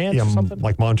or France or something?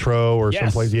 like Montreux or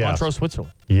someplace. Yeah, Montreux,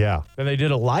 Switzerland. Yeah. And they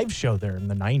did a live show there in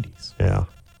the 90s. Yeah.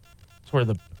 That's where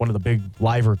one of the big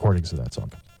live recordings of that song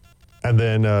comes. And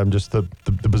then just the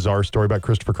bizarre story about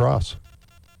Christopher Cross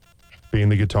being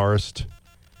the guitarist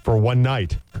for one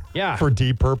night. Yeah. For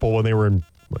Deep Purple when they were in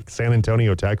like San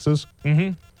Antonio, Texas.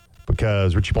 Mm-hmm.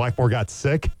 Because Richie Blackmore got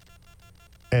sick.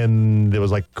 And it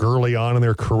was like early on in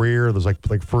their career. It was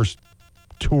like first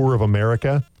tour of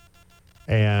America.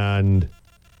 And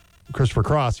Christopher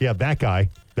Cross, that guy,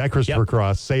 that Christopher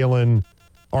Cross, Sailing,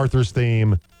 Arthur's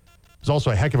Theme, was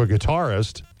also a heck of a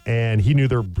guitarist. And he knew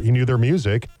their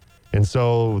music. And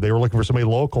so they were looking for somebody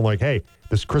local, like, hey,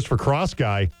 this Christopher Cross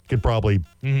guy could probably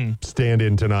stand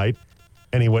in tonight.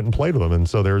 And he went and played with them. And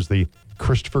so there's the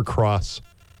Christopher Cross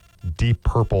Deep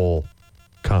Purple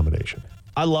combination.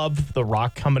 I love the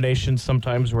rock combinations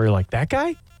sometimes where you're like, that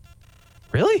guy?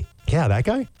 Really? Yeah, that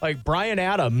guy? Like Bryan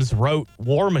Adams wrote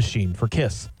War Machine for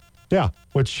Kiss. Yeah,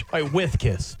 which... with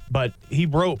Kiss, but he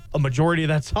wrote a majority of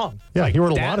that song. Yeah, he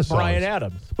wrote a lot of songs. Bryan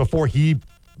Adams. Before he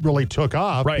really took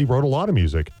off, he wrote a lot of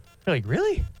music. You're like,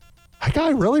 really? That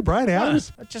guy, really? Bryan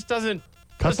Adams? That just doesn't...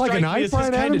 Cuts like a knife,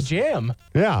 Bryan Adams? Kind of jam.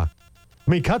 Yeah.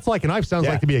 I mean, Cuts Like a Knife sounds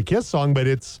like to be a Kiss song, but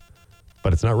it's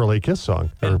not really a Kiss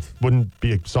song. Or wouldn't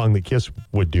be a song that Kiss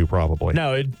would do, probably.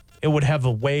 No, it would have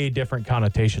a way different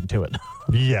connotation to it.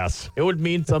 Yes. It would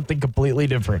mean something completely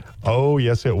different. Oh,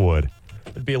 yes, it would.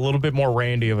 It'd be a little bit more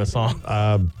Randy of a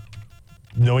song.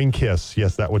 Knowing Kiss,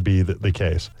 yes, that would be the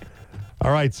case.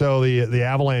 All right, so the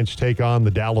Avalanche take on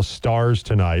the Dallas Stars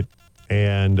tonight.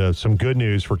 And some good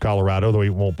news for Colorado, though he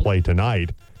won't play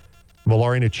tonight.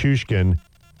 Valery Nichushkin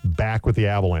back with the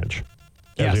Avalanche.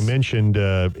 As we mentioned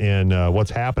in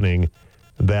What's Happening,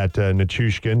 that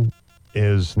Nichushkin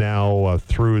is now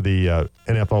through the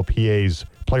NFLPA's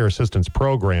Player Assistance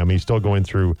Program. He's still going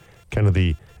through kind of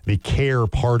the care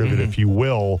part of it, if you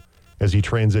will, as he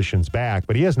transitions back.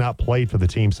 But he has not played for the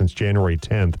team since January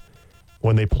 10th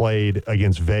when they played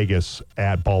against Vegas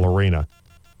at Ball Arena.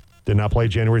 Did not play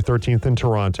January 13th in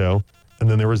Toronto. And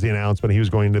then there was the announcement he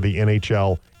was going to the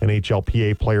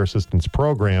NHLPA Player Assistance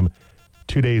Program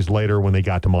 2 days later when they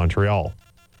got to Montreal.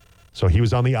 So he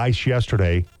was on the ice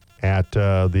yesterday, at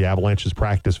the Avalanche's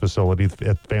practice facility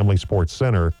at Family Sports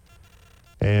Center.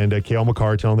 And Cale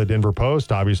Makar telling the Denver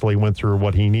Post, obviously went through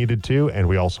what he needed to, and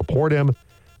we all support him.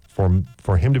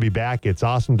 For him to be back, it's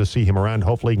awesome to see him around.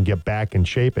 Hopefully he can get back in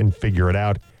shape and figure it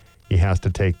out. He has to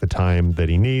take the time that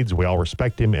he needs. We all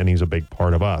respect him, and he's a big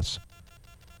part of us.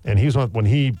 And when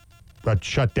he got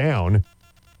shut down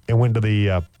and went to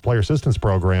the player assistance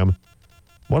program,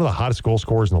 one of the hottest goal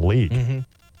scorers in the league. Mm-hmm.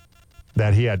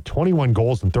 That he had 21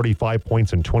 goals and 35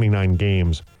 points in 29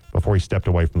 games before he stepped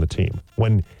away from the team.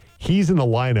 When he's in the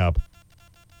lineup,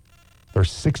 they're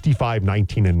 65,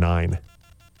 19, and 9.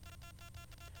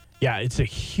 Yeah, it's a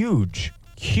huge,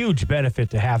 huge benefit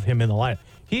to have him in the lineup.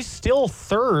 He's still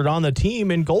third on the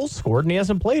team in goals scored, and he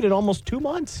hasn't played in almost 2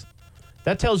 months.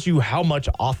 That tells you how much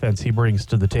offense he brings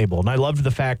to the table. And I loved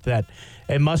the fact that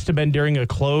it must have been during a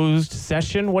closed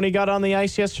session when he got on the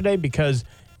ice yesterday, because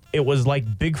it was like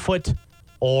Bigfoot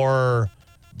or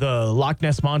the Loch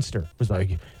Ness Monster. It was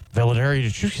like, Valeri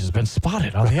Nichushkin has been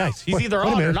spotted on the ice. He's either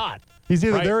on or not. He's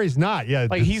either there or he's not. Yeah,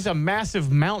 like he's a massive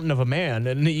mountain of a man,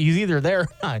 and he's either there or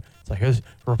not. It's like there's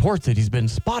reports that he's been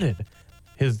spotted.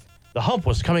 The hump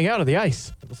was coming out of the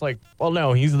ice. It's like, well,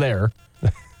 no, he's there.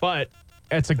 But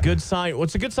it's a good sign.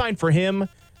 What's a good sign for him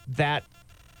that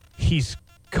he's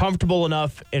comfortable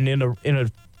enough and in a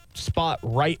spot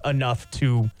right enough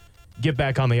to get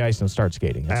back on the ice and start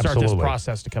skating and start this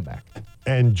process to come back.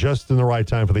 And just in the right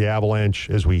time for the Avalanche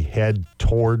as we head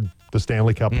toward the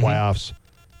Stanley Cup playoffs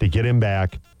to get him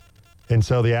back. And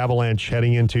so the Avalanche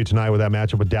heading into tonight with that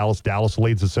matchup with Dallas. Dallas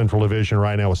leads the Central Division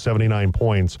right now with 79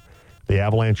 points. The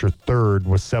Avalanche are third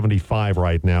with 75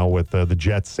 right now, with the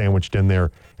Jets sandwiched in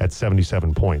there at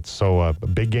 77 points. So a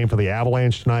big game for the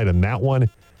Avalanche tonight in that one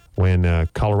when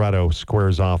Colorado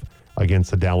squares off against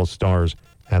the Dallas Stars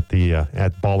at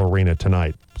Ball Arena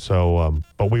tonight. So,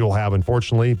 but we will have,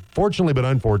 fortunately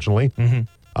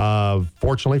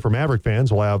for Maverick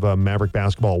fans, we'll have Maverick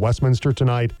basketball at Westminster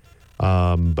tonight.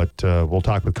 But we'll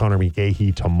talk with Connor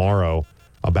McGahey tomorrow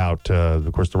about,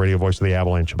 of course, the radio voice of the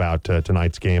Avalanche about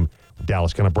tonight's game.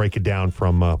 Dallas going to break it down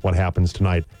from what happens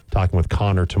tonight. Talking with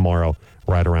Connor tomorrow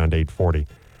right around 8:40.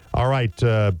 All right,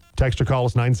 text or call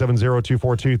us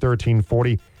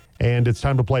 970-242-1340. And it's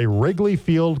time to play Wrigley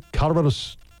Field Colorado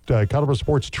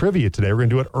Sports Trivia today. We're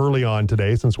going to do it early on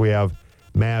today since we have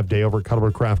Mav Day over at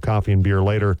Colorado Craft Coffee and Beer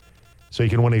later. So you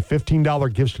can win a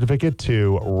 $15 gift certificate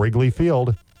to Wrigley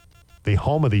Field, the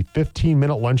home of the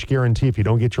 15-minute lunch guarantee. If you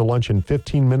don't get your lunch in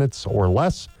 15 minutes or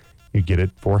less, you get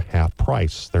it for half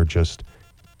price. They're just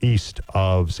east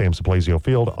of Sam Saplazio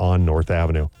Field on North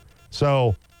Avenue.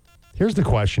 So here's the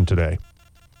question today.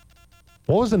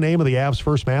 What was the name of the Avs'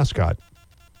 first mascot?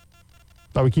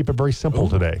 Thought we'd keep it very simple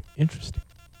today. Interesting.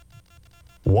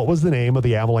 What was the name of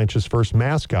the Avalanche's first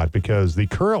mascot? Because the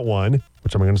current one,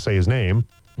 which I'm going to say his name,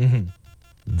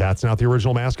 that's not the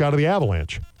original mascot of the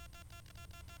Avalanche.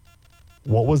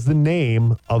 What was the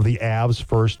name of the Avs'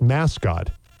 first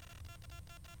mascot?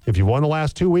 If you won the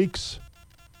last 2 weeks,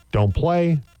 don't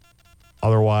play.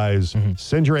 Otherwise,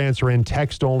 send your answer in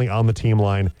text only on the team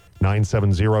line,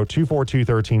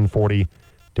 970-242-1340,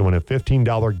 to win a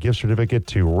 $15 gift certificate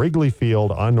to Wrigley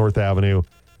Field on North Avenue.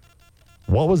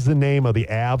 What was the name of the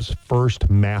Avs'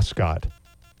 first mascot?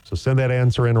 So send that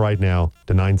answer in right now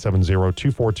to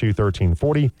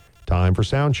 970-242-1340. Time for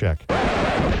sound check.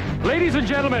 Ladies and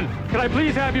gentlemen, can I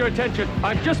please have your attention?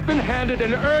 I've just been handed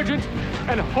an urgent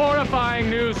and horrifying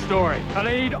news story, and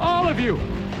I need all of you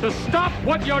to stop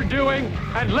what you're doing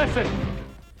and listen.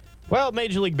 Well,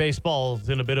 Major League Baseball is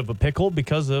in a bit of a pickle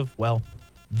because of, well,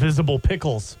 visible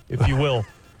pickles, if you will,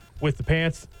 with the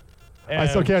pants. I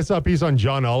saw a piece on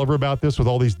John Oliver about this with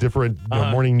all these different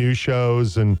morning news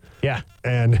shows, and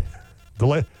the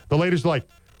ladies are like,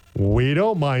 we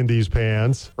don't mind these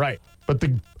pants, right?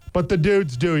 But the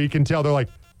dudes do. You can tell they're like,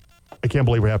 I can't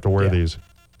believe we have to wear these.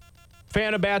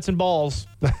 Fan of bats and balls,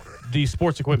 the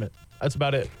sports equipment. That's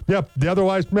about it. Yep.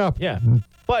 Otherwise, no. Yeah.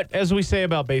 But as we say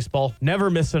about baseball, never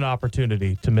miss an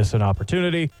opportunity to miss an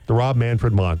opportunity. The Rob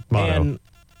Manfred motto. And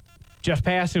Jeff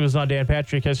Passan was on Dan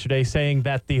Patrick yesterday saying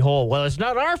that the whole, well, it's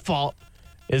not our fault,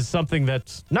 is something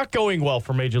that's not going well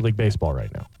for Major League Baseball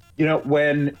right now. You know,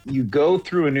 when you go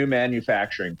through a new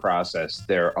manufacturing process,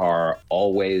 there are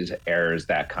always errors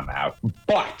that come out.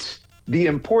 But the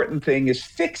important thing is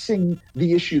fixing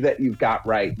the issue that you've got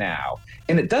right now.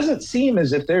 And it doesn't seem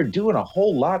as if they're doing a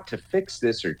whole lot to fix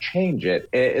this or change it.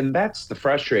 And that's the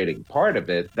frustrating part of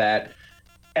it, that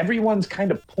everyone's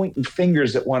kind of pointing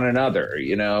fingers at one another.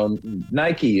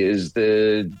 Nike is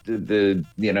the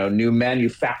new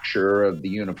manufacturer of the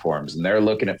uniforms, and they're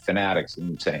looking at Fanatics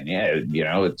and saying,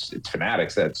 it's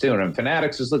Fanatics that's doing it. And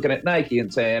Fanatics is looking at Nike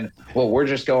and saying, well, we're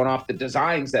just going off the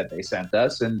designs that they sent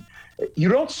us. And you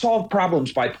don't solve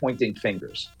problems by pointing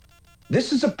fingers.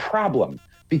 This is a problem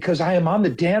because I am on the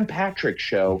Dan Patrick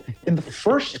Show, and the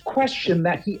first question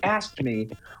that he asked me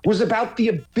was about the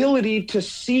ability to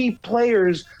see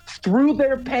players through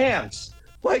their pants.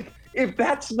 Like, if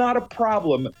that's not a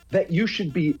problem that you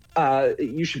should be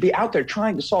out there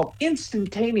trying to solve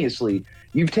instantaneously,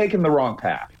 you've taken the wrong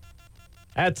path.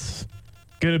 That's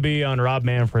going to be on Rob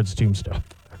Manfred's tombstone.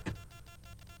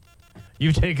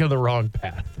 You've taken the wrong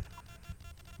path.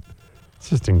 It's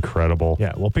just incredible.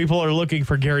 Yeah, well, people are looking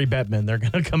for Gary Bettman. They're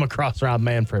going to come across Rob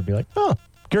Manfred and be like, oh.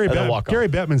 Gary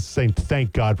Bettman's saying,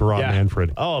 thank God for Rob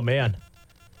Manfred. Oh, man.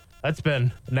 That's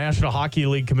been the National Hockey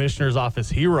League Commissioner's Office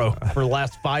hero for the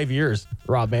last 5 years,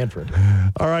 Rob Manfred.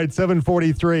 All right,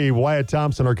 7:43. Wyatt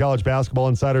Thompson, our college basketball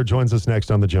insider, joins us next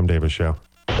on The Jim Davis Show.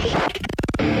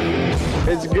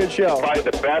 It's a good show. Probably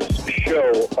the best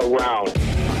show around.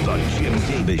 The Jim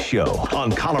Davis Show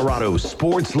on Colorado's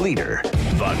sports leader,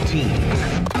 The Team.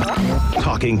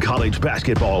 Talking college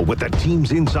basketball with the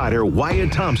team's insider,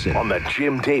 Wyatt Thompson, on The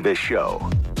Jim Davis Show.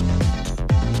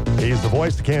 He's the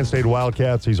voice of the Kansas State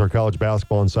Wildcats. He's our college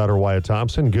basketball insider, Wyatt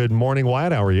Thompson. Good morning,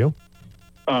 Wyatt. How are you?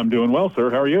 I'm doing well, sir.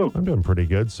 How are you? I'm doing pretty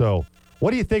good. So,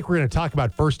 what do you think we're going to talk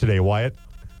about first today, Wyatt?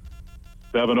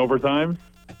 7 overtimes?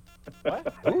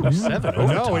 What? Ooh, 7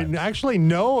 overtimes. No, actually,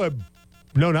 no,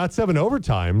 not 7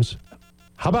 overtimes.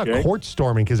 How about court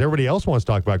storming? Because everybody else wants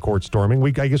to talk about court storming.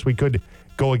 I guess we could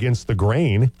go against the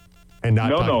grain and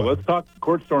not. Let's talk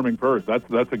court storming first.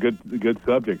 That's a good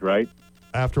subject, right?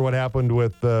 After what happened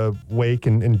with Wake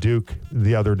and Duke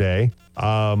the other day,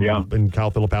 and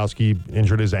Kyle Filipowski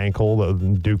injured his ankle, the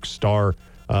Duke star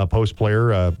post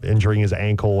player injuring his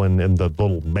ankle, and the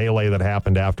little melee that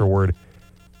happened afterward.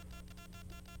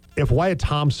 If Wyatt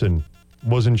Thompson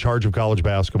was in charge of college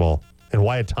basketball and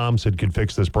Wyatt Thompson could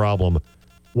fix this problem,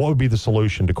 what would be the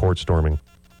solution to court storming?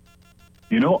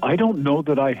 I don't know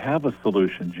that I have a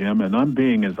solution, Jim, and I'm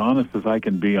being as honest as I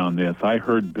can be on this. I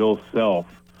heard Bill Self.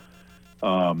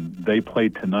 They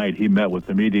played tonight. He met with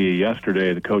the media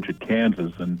yesterday, the coach at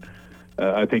Kansas, and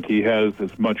I think he has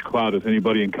as much clout as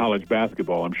anybody in college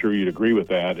basketball. I'm sure you'd agree with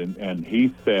that. And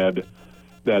he said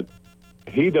that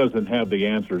he doesn't have the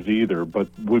answers either, but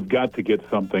we've got to get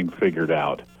something figured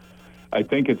out. I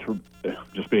think it's,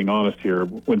 just being honest here,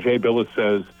 when Jay Billis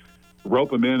says,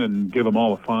 rope them in and give them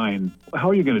all a fine, how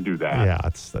are you going to do that? Yeah,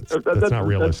 that's not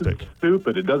realistic. That's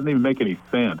stupid. It doesn't even make any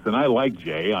sense. And I like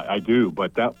Jay, I do,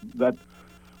 but that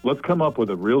let's come up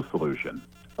with a real solution.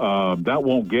 That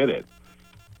won't get it.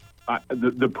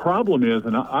 The problem is,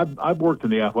 and I've worked in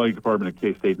the athletic department at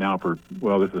K-State now for,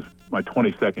 this is my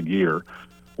 22nd year.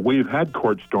 We've had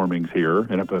court stormings here,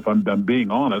 and if I'm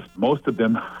being honest, most of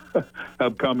them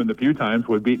have come in the few times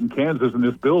we've beaten Kansas in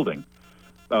this building.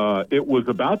 It was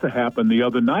about to happen the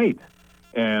other night,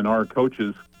 and our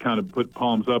coaches kind of put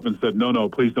palms up and said, no,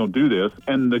 please don't do this,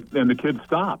 and the kids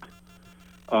stopped.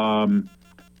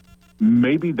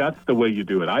 Maybe that's the way you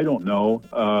do it. I don't know,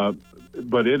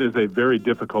 but it is a very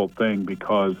difficult thing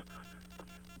because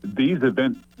these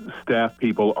event staff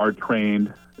people are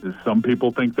trained. Some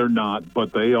people think they're not,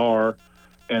 but they are,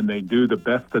 and they do the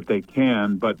best that they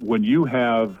can. But when you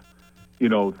have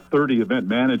 30 event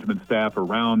management staff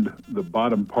around the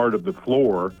bottom part of the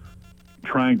floor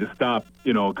trying to stop,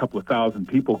 a couple of thousand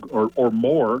people or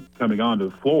more coming onto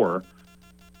the floor,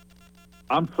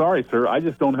 I'm sorry, sir, I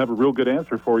just don't have a real good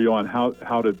answer for you on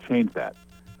how to change that.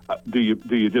 Do you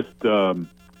just do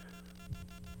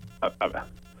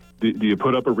you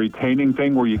put up a retaining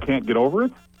thing where you can't get over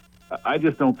it? I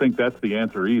just don't think that's the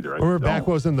answer either. Remember back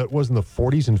was in the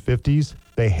 40s and 50s,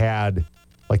 they had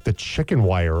like the chicken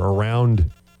wire around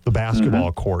the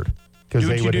basketball court. Do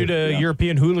what you do to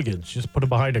European hooligans. Just put them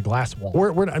behind a glass wall.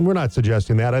 We're not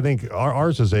suggesting that. I think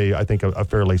ours is a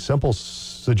fairly simple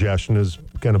suggestion, is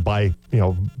kind of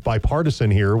bipartisan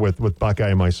here with Buckeye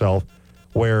and myself,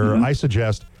 where I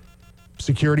suggest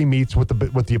security meets with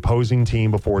the opposing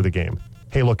team before the game.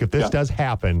 Hey, look, if this does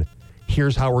happen,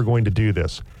 here's how we're going to do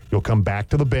this. You'll come back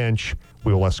to the bench.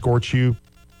 We will escort you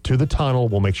to the tunnel.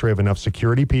 We'll make sure we have enough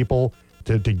security people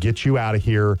to get you out of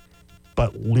here.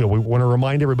 But we want to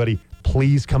remind everybody,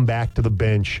 please come back to the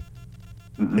bench.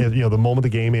 The moment the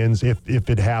game ends, if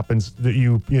it happens that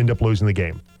you end up losing the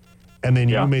game. And then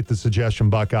you make the suggestion,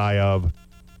 Buckeye, of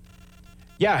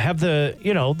have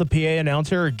the PA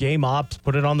announcer or game ops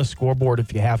put it on the scoreboard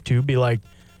if you have to. Be like,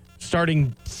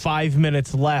 starting 5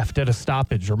 minutes left at a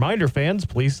stoppage. Reminder, fans,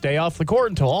 please stay off the court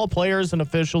until all players and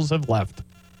officials have left.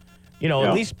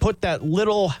 At least put that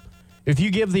little, if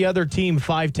you give the other team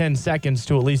 5-10 seconds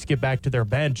to at least get back to their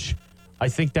bench, I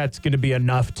think that's going to be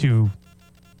enough to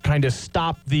kind of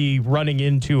stop the running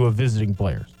into of visiting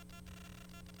players.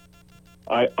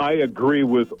 I agree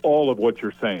with all of what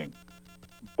you're saying.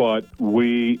 But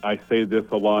I say this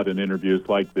a lot in interviews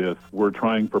like this, we're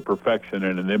trying for perfection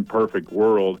in an imperfect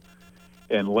world.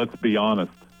 And let's be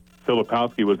honest,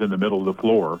 Filipowski was in the middle of the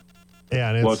floor,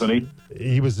 wasn't he?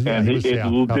 He was. Yeah, and it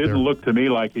didn't look to me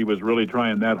like he was really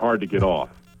trying that hard to get off.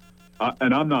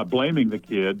 And I'm not blaming the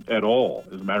kid at all.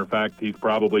 As a matter of fact, he's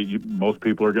probably, most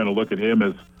people are going to look at him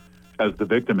as the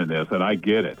victim in this, and I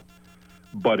get it.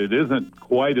 But it isn't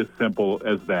quite as simple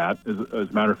as that. As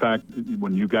a matter of fact,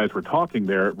 when you guys were talking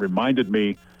there, it reminded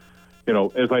me,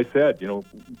 as I said,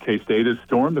 K-State has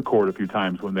stormed the court a few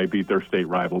times when they beat their state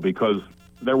rival because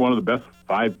they're one of the best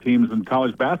 5 teams in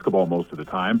college basketball most of the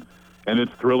time, and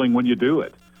it's thrilling when you do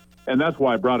it. And that's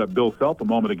why I brought up Bill Self a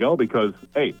moment ago because,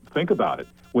 hey, think about it.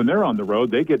 When they're on the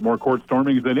road, they get more court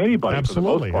stormings than anybody.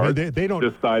 Absolutely. For the most part, I mean, they don't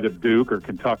this side of Duke or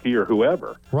Kentucky or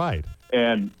whoever. Right.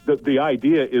 And the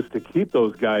idea is to keep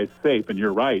those guys safe, and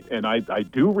you're right. And I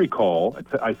do recall,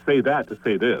 I say that to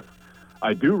say this,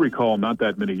 I do recall not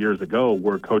that many years ago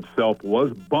where Coach Self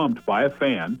was bumped by a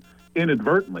fan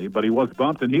inadvertently, but he was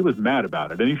bumped, and he was mad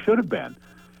about it, and he should have been.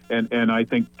 And I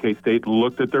think K-State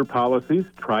looked at their policies,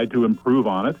 tried to improve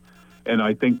on it, and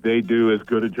I think they do as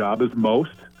good a job as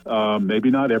most,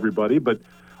 maybe not everybody, but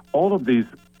all of these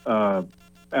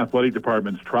athletic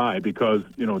departments try because,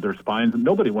 there's fines and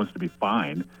nobody wants to be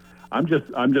fined. I'm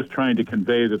just trying to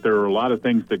convey that there are a lot of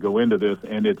things that go into this,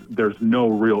 and there's no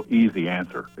real easy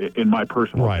answer in my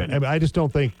personal opinion. I just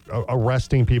don't think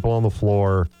arresting people on the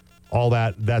floor, all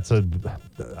that's a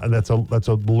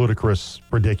ludicrous,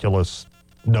 ridiculous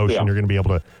notion. Yeah. You're going to be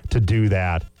able to do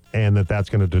that, and that's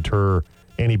going to deter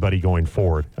anybody going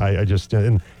forward. I just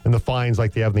and the fines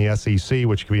like they have in the SEC,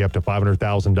 which could be up to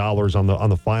 $500,000 on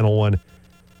the final one.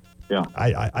 Yeah,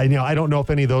 I don't know if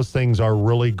any of those things are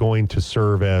really going to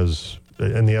serve as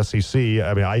in the SEC.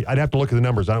 I mean, I'd have to look at the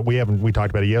numbers. We talked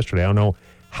about it yesterday. I don't know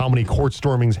how many court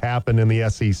stormings happen in the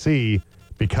SEC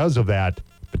because of that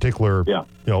particular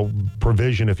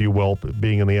provision, if you will,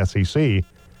 being in the SEC.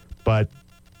 But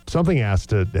something has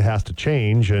to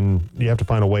change, and you have to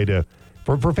find a way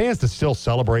for fans to still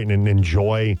celebrate and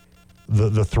enjoy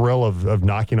the thrill of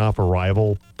knocking off a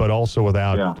rival, but also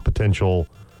without the potential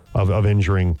of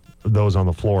injuring those on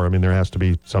the floor. I mean, there has to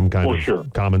be some kind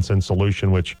of common sense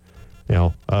solution, which,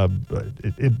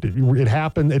 it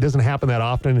happened. It doesn't happen that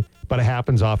often, but it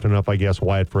happens often enough, I guess,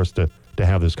 Wyatt, for us to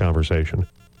have this conversation.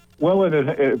 Well, and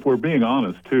if we're being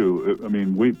honest, too, I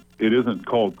mean, it isn't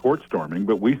called court storming,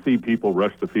 but we see people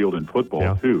rush the field in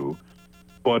football, too.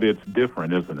 But it's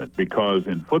different, isn't it? Because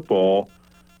in football,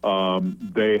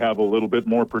 they have a little bit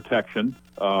more protection.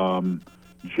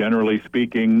 Generally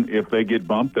speaking, if they get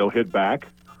bumped, they'll hit back.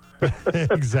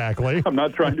 Exactly. I'm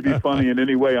not trying to be funny in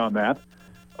any way on that,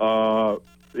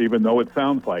 even though it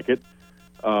sounds like it.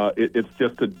 It's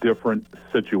just a different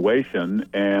situation,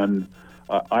 and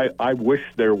I wish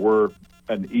there were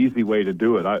an easy way to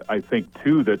do it. I think,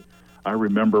 too, that I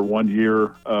remember one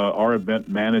year our event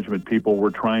management people were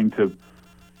trying to,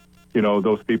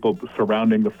 those people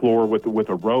surrounding the floor with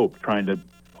a rope, trying to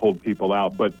hold people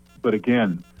out. But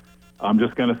again, I'm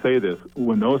just going to say this.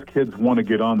 When those kids want to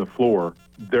get on the floor,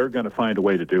 they're going to find a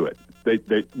way to do it. They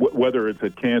whether it's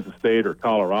at Kansas State or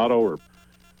Colorado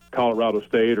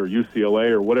State or UCLA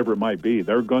or whatever it might be,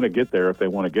 they're going to get there if they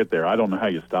want to get there. I don't know how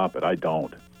you stop it. I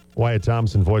don't. Wyatt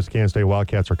Thompson, voice of Kansas State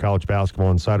Wildcats, our college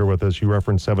basketball insider with us. You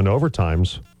referenced 7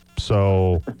 overtimes.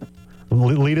 So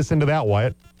lead us into that,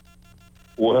 Wyatt.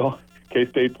 Well,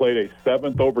 K-State played a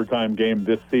 7th overtime game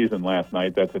this season last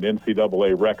night. That's an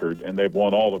NCAA record, and they've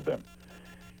won all of them.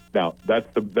 Now, that's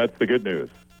the good news.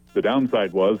 The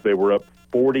downside was they were up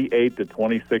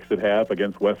 48-26 at half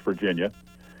against West Virginia,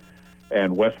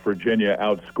 and West Virginia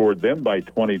outscored them by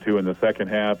 22 in the second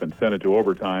half and sent it to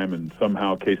overtime, and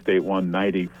somehow K-State won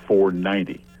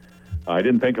 94-90. I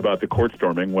didn't think about the court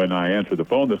storming when I answered the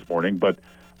phone this morning, but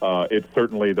it's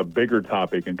certainly the bigger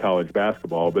topic in college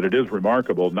basketball. But it is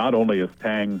remarkable. Not only is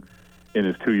Tang in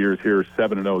his 2 years here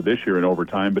 7-0 this year in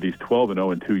overtime, but he's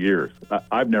 12-0 in 2 years.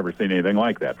 I've never seen anything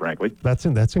like that, frankly. That's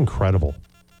incredible.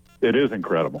 It is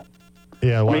incredible.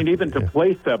 Yeah, well, I mean, even to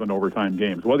play 7 overtime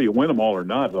games, whether you win them all or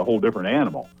not, is a whole different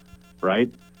animal,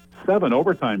 right? 7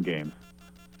 overtime games.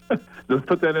 Let's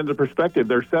put that into perspective.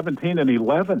 They're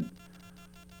 17-11.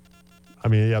 I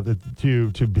mean, yeah,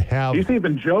 to have. He's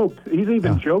even joked.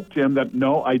 Joked, Jim, that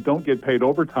no, I don't get paid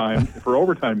overtime for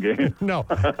overtime games. No,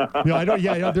 I don't.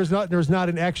 Yeah, there's not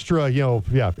an extra,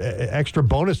 extra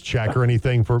bonus check or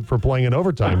anything for playing an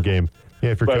overtime game. Yeah,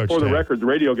 if you're but Coach for the Tank. record, the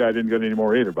radio guy didn't get any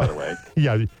more either. By the way.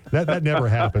 Yeah, that never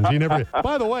happens. You never.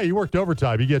 By the way, you worked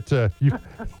overtime. You get you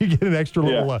get an extra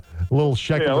little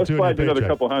shekel. Yeah, let's slide another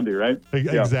couple hundred, right?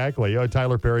 Exactly.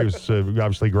 Tyler Perry was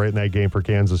obviously great in that game for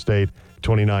Kansas State.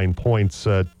 29 points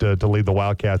to lead the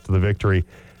Wildcats to the victory.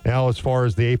 Now, as far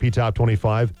as the AP Top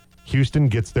 25, Houston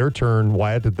gets their turn,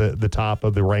 Wyatt, at the top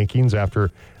of the rankings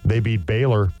after they beat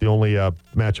Baylor, the only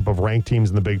matchup of ranked teams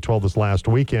in the Big 12 this last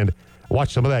weekend. I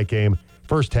watched some of that game.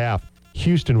 First half,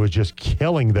 Houston was just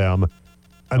killing them.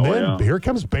 And then here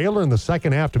comes Baylor in the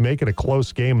second half to make it a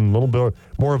close game, a little bit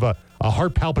more of a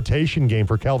heart palpitation game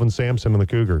for Kelvin Sampson and the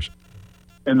Cougars.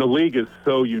 And the league is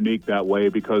so unique that way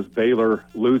because Baylor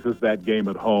loses that game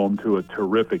at home to a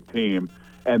terrific team,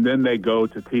 and then they go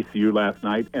to TCU last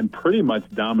night and pretty much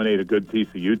dominate a good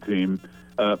TCU team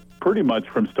pretty much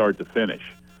from start to finish.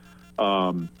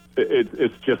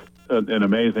 It's just an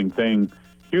amazing thing.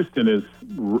 Houston is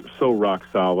so rock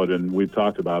solid, and we've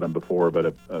talked about them before,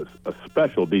 but a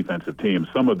special defensive team.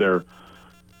 Some of their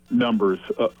numbers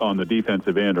on the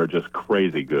defensive end are just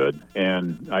crazy good,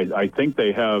 and I think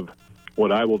they have what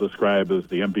I will describe as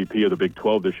the MVP of the Big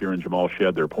 12 this year in Jamal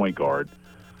Shedd, their point guard.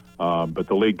 But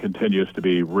the league continues to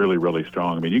be really, really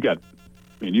strong. I mean, you got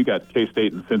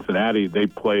K-State and Cincinnati. They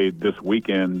played this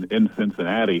weekend in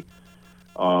Cincinnati.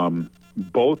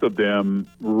 Both of them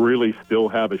really still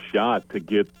have a shot to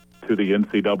get to the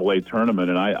NCAA tournament,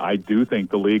 and I do think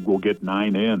the league will get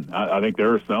 9 in. I think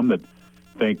there are some that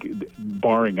think,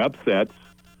 barring upsets,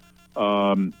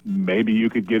 maybe you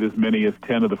could get as many as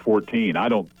 10 of the 14. I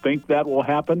don't think that will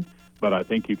happen, but I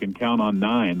think you can count on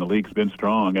 9. The league's been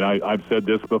strong, and I've said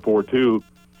this before too.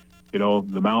 The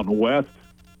Mountain West.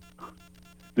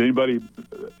 Anybody,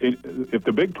 if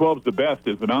the Big 12's the best,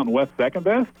 is the Mountain West second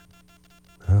best?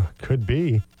 Could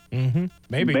be. Mm-hmm.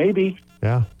 Maybe.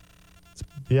 Yeah.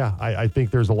 Yeah. I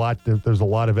think there's a lot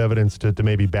of evidence to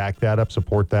maybe back that up,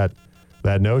 support that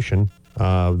notion.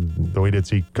 Though we did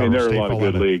see. There are a lot of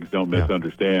good leagues. Don't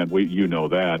misunderstand. You know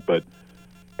that, but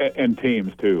and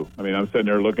teams too. I mean, I'm sitting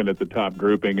there looking at the top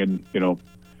grouping, and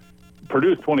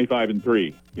Purdue's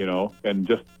 25-3. And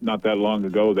just not that long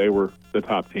ago they were the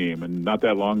top team, and not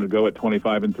that long ago at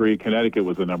 25-3, Connecticut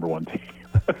was the number 1 team.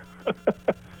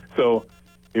 So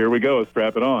here we go.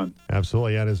 Strap it on.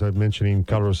 Absolutely. And as I'm mentioning,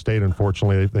 Colorado State,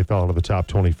 unfortunately, they fell out of the top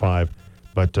 25.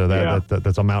 But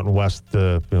that's a Mountain West,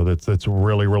 that's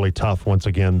really, really tough once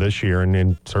again this year,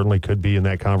 and certainly could be in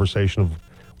that conversation of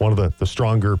one of the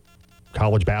stronger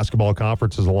college basketball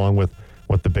conferences, along with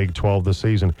the Big 12 this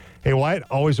season. Hey, Wyatt,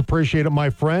 always appreciate it, my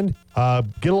friend. Get a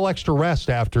little extra rest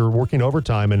after working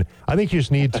overtime, and I think you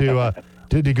just need to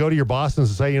go to your bosses and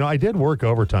say, I did work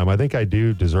overtime. I think I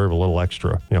do deserve a little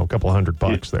extra, a couple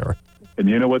 $100 there. And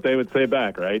you know what they would say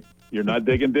back, right? You're not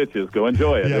digging ditches. Go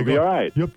enjoy it. You'll be all right. Yep.